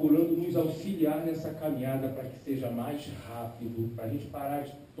 procurando nos auxiliar nessa caminhada para que seja mais rápido, para a gente parar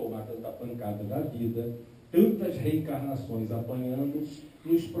de tomar tanta pancada da vida, tantas reencarnações apanhando,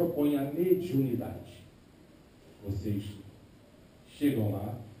 nos propõe a mediunidade. Vocês chegam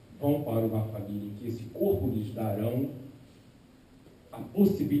lá, vão para uma família em que esse corpo lhes darão a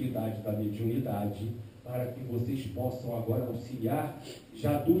possibilidade da mediunidade, para que vocês possam agora auxiliar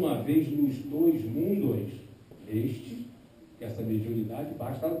já de uma vez nos dois mundos. Essa mediunidade,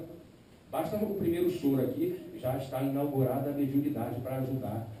 basta no primeiro choro aqui, já está inaugurada a mediunidade para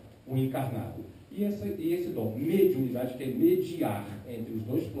ajudar o encarnado. E esse dom, mediunidade, que é mediar entre os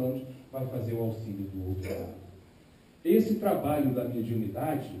dois planos, vai fazer o auxílio do outro lado. Esse trabalho da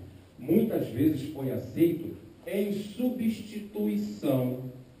mediunidade, muitas vezes foi aceito em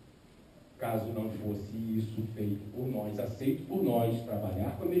substituição, caso não fosse isso feito por nós, aceito por nós,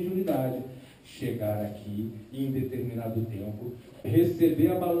 trabalhar com a mediunidade, chegar aqui e, em determinado tempo, receber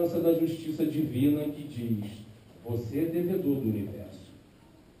a balança da justiça divina que diz: você é devedor do universo,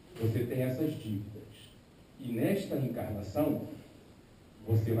 você tem essas dívidas, e nesta encarnação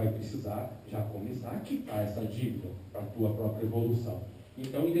você vai precisar já começar a quitar essa dívida para a tua própria evolução.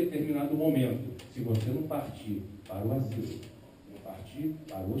 Então, em determinado momento, se você não partir para o asilo, não partir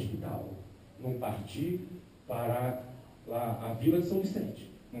para o hospital, não partir para lá, a Vila de São Vicente,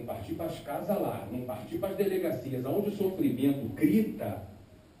 não partir para as casas lá, não partir para as delegacias, onde o sofrimento grita,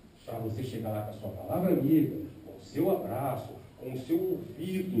 para você chegar lá com a sua palavra amiga, com o seu abraço, com o seu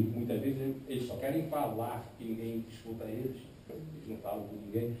ouvido. Muitas vezes eles só querem falar, que ninguém escuta eles não falam com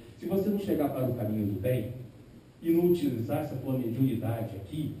ninguém. Se você não chegar para o caminho do bem e não utilizar essa tua mediunidade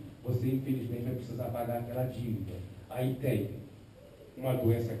aqui, você infelizmente vai precisar pagar aquela dívida. Aí tem uma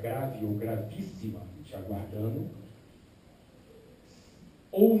doença grave ou gravíssima te aguardando,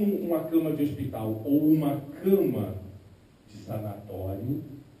 ou uma cama de hospital, ou uma cama de sanatório,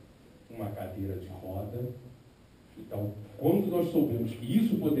 uma cadeira de roda. Então, quando nós soubemos que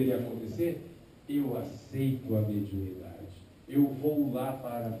isso poderia acontecer, eu aceito a mediunidade. Eu vou lá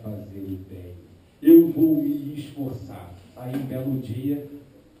para fazer o bem. Eu vou me esforçar. Aí, um belo dia,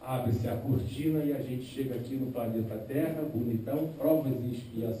 abre-se a cortina e a gente chega aqui no planeta Terra, bonitão, provas e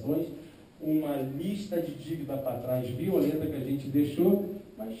expiações, uma lista de dívida para trás violenta que a gente deixou,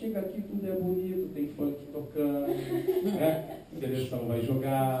 mas chega aqui, tudo é bonito, tem funk tocando, né? A seleção vai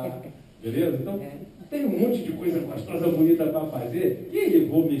jogar, Beleza? Então, tem um monte de coisa gostosa, bonita para fazer, e eu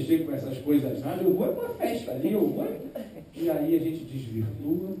vou mexer com essas coisas nada, eu vou para uma festa ali, eu vou. E aí a gente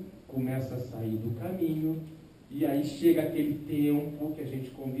desvirtua, começa a sair do caminho, e aí chega aquele tempo que a gente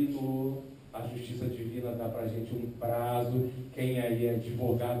combinou, a justiça divina dá para a gente um prazo, quem aí é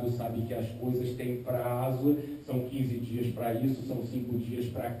advogado sabe que as coisas têm prazo, são 15 dias para isso, são 5 dias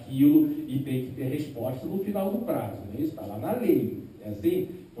para aquilo, e tem que ter resposta no final do prazo, não é isso? Está lá na lei, é assim?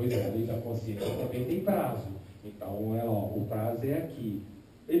 Pois é, a lei da consciência também tem prazo, então o prazo é aqui.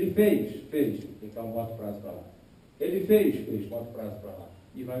 Ele fez, então bota o prazo para lá. Ele fez, bota o prazo para lá.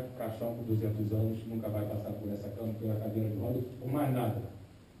 E vai para o caixão por 200 anos, nunca vai passar por essa cama, pela cadeira de rodas, por mais nada.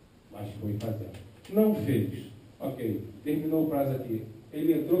 Mas foi fazendo. Não fez. Ok, terminou o prazo aqui.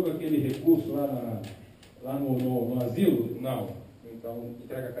 Ele entrou com aquele recurso lá no asilo? Não. Então,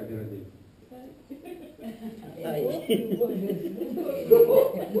 entrega a cadeira dele.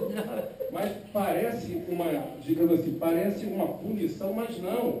 Mas parece digamos assim, parece uma punição, mas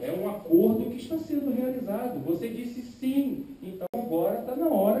não, é um acordo que está sendo realizado. Você disse sim, então agora está na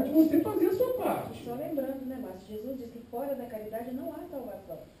hora de você fazer a sua parte. Só lembrando, né, Márcio? Jesus disse que fora da caridade não há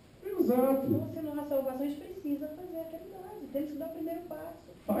salvação. Exato. Então, se não há salvação, a gente precisa fazer a caridade. Temos que dar o primeiro passo.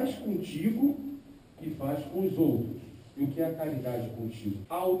 Faz contigo e faz com os outros. E o que é a caridade contigo?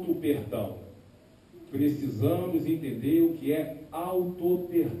 Auto-perdão. Precisamos entender o que é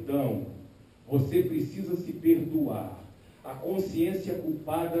auto-perdão. Você precisa se perdoar. A consciência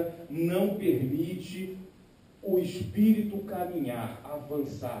culpada não permite o espírito caminhar,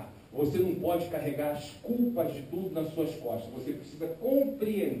 avançar. Você não pode carregar as culpas de tudo nas suas costas. Você precisa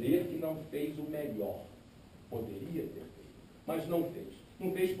compreender que não fez o melhor. Poderia ter feito, mas não fez.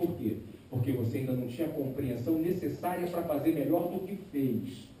 Não fez por quê? Porque você ainda não tinha a compreensão necessária para fazer melhor do que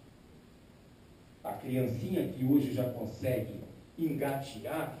fez. A criancinha que hoje já consegue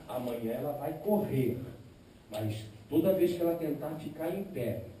engatear, amanhã ela vai correr. Mas toda vez que ela tentar ficar em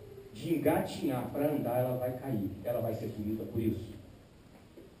pé, de engatinhar para andar, ela vai cair. Ela vai ser punida por isso.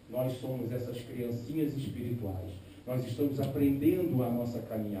 Nós somos essas criancinhas espirituais. Nós estamos aprendendo a nossa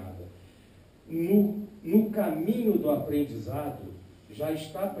caminhada. No caminho do aprendizado, já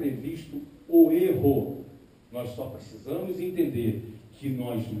está previsto o erro. Nós só precisamos entender que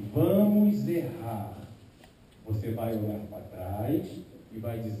nós vamos errar. Você vai olhar para trás e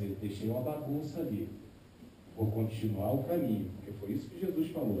vai dizer, deixei uma bagunça ali. Vou continuar o caminho. Porque foi isso que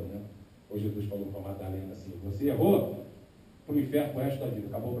Jesus falou, né? Ou Jesus falou para Madalena assim, você errou? Para o inferno com o resto da vida,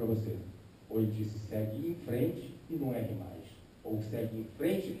 acabou para você. Ou ele disse, segue em frente e não erre mais. Ou segue em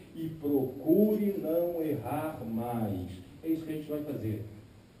frente e procure não errar mais. É isso que a gente vai fazer.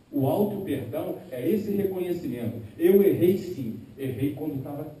 O auto-perdão é esse reconhecimento. Eu errei sim. Errei quando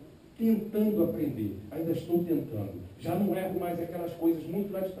estava tentando aprender. Ainda estou tentando. Já não erro mais aquelas coisas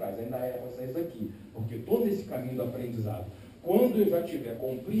muito lá de trás. Ainda erro essas aqui. Porque estou nesse caminho do aprendizado. Quando eu já tiver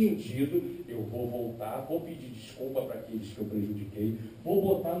compreendido, eu vou voltar, vou pedir desculpa para aqueles que eu prejudiquei, vou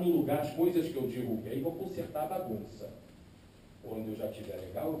botar no lugar as coisas que eu derrubei e vou consertar a bagunça. Quando eu já estiver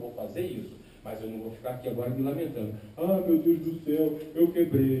legal, eu vou fazer isso. Mas eu não vou ficar aqui agora me lamentando. Ah, meu Deus do céu, eu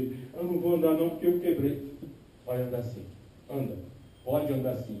quebrei. Eu não vou andar não porque eu quebrei. Pode andar assim. Anda. Pode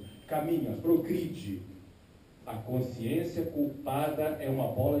andar assim. Caminha, progride. A consciência culpada é uma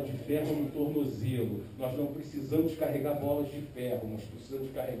bola de ferro no tornozelo. Nós não precisamos carregar bolas de ferro. Nós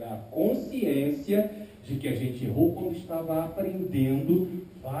precisamos carregar a consciência de que a gente errou quando estava aprendendo,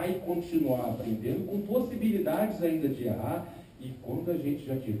 vai continuar aprendendo, com possibilidades ainda de errar. E quando a gente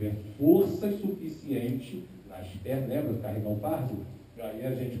já tiver força suficiente nas pernas, lembra de carregar o fardo? Aí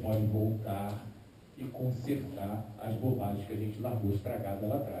a gente pode voltar e consertar as bobagens que a gente largou estragada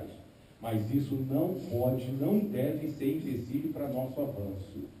lá atrás. Mas isso não pode, não deve ser empecilho para nosso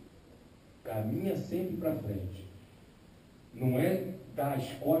avanço. Caminha sempre para frente. Não é dar as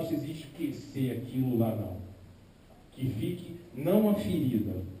costas e esquecer aquilo lá, não. Que fique não a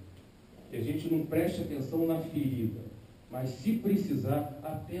ferida. Que a gente não preste atenção na ferida. Mas, se precisar,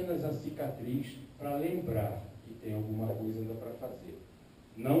 apenas a cicatriz para lembrar que tem alguma coisa ainda para fazer.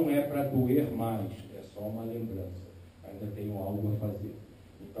 Não é para doer mais, é só uma lembrança. Ainda tenho algo a fazer.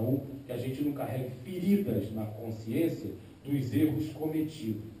 Então, que a gente não carregue feridas na consciência dos erros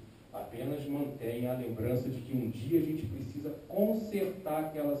cometidos. Apenas mantenha a lembrança de que um dia a gente precisa consertar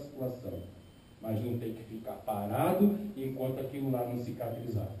aquela situação. Mas não tem que ficar parado enquanto aquilo lá não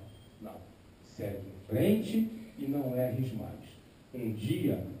cicatrizar. Não. Segue em frente e não erres mais. Um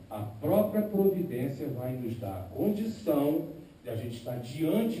dia, a própria providência vai nos dar a condição de a gente estar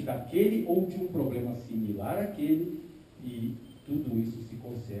diante daquele ou de um problema similar àquele e tudo isso se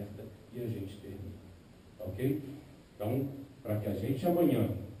conserta e a gente termina. Ok? Então, para que a gente amanhã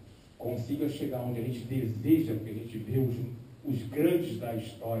consiga chegar onde a gente deseja, porque a gente vê os grandes da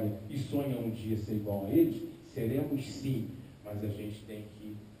história e sonha um dia ser igual a eles, seremos sim, mas a gente tem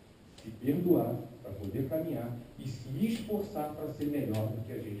que se perdoar para poder caminhar e se esforçar para ser melhor do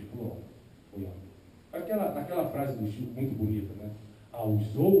que a gente foi ontem. Aquela frase do Chico muito bonita, né?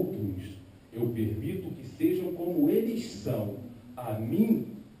 Aos outros eu permito que sejam como eles são, a mim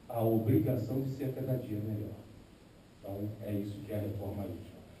a obrigação de ser cada dia melhor. Então é isso que é a reforma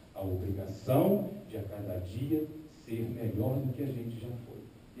íntima. A obrigação de a cada dia ser melhor do que a gente já foi.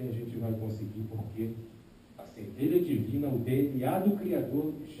 E a gente vai conseguir porque a centelha divina, o DNA do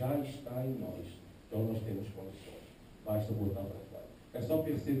Criador já está em nós. Então nós temos condições. Basta botar para fora. É só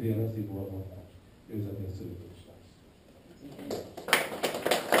perseverança e boa vontade. Deus abençoe todos nós.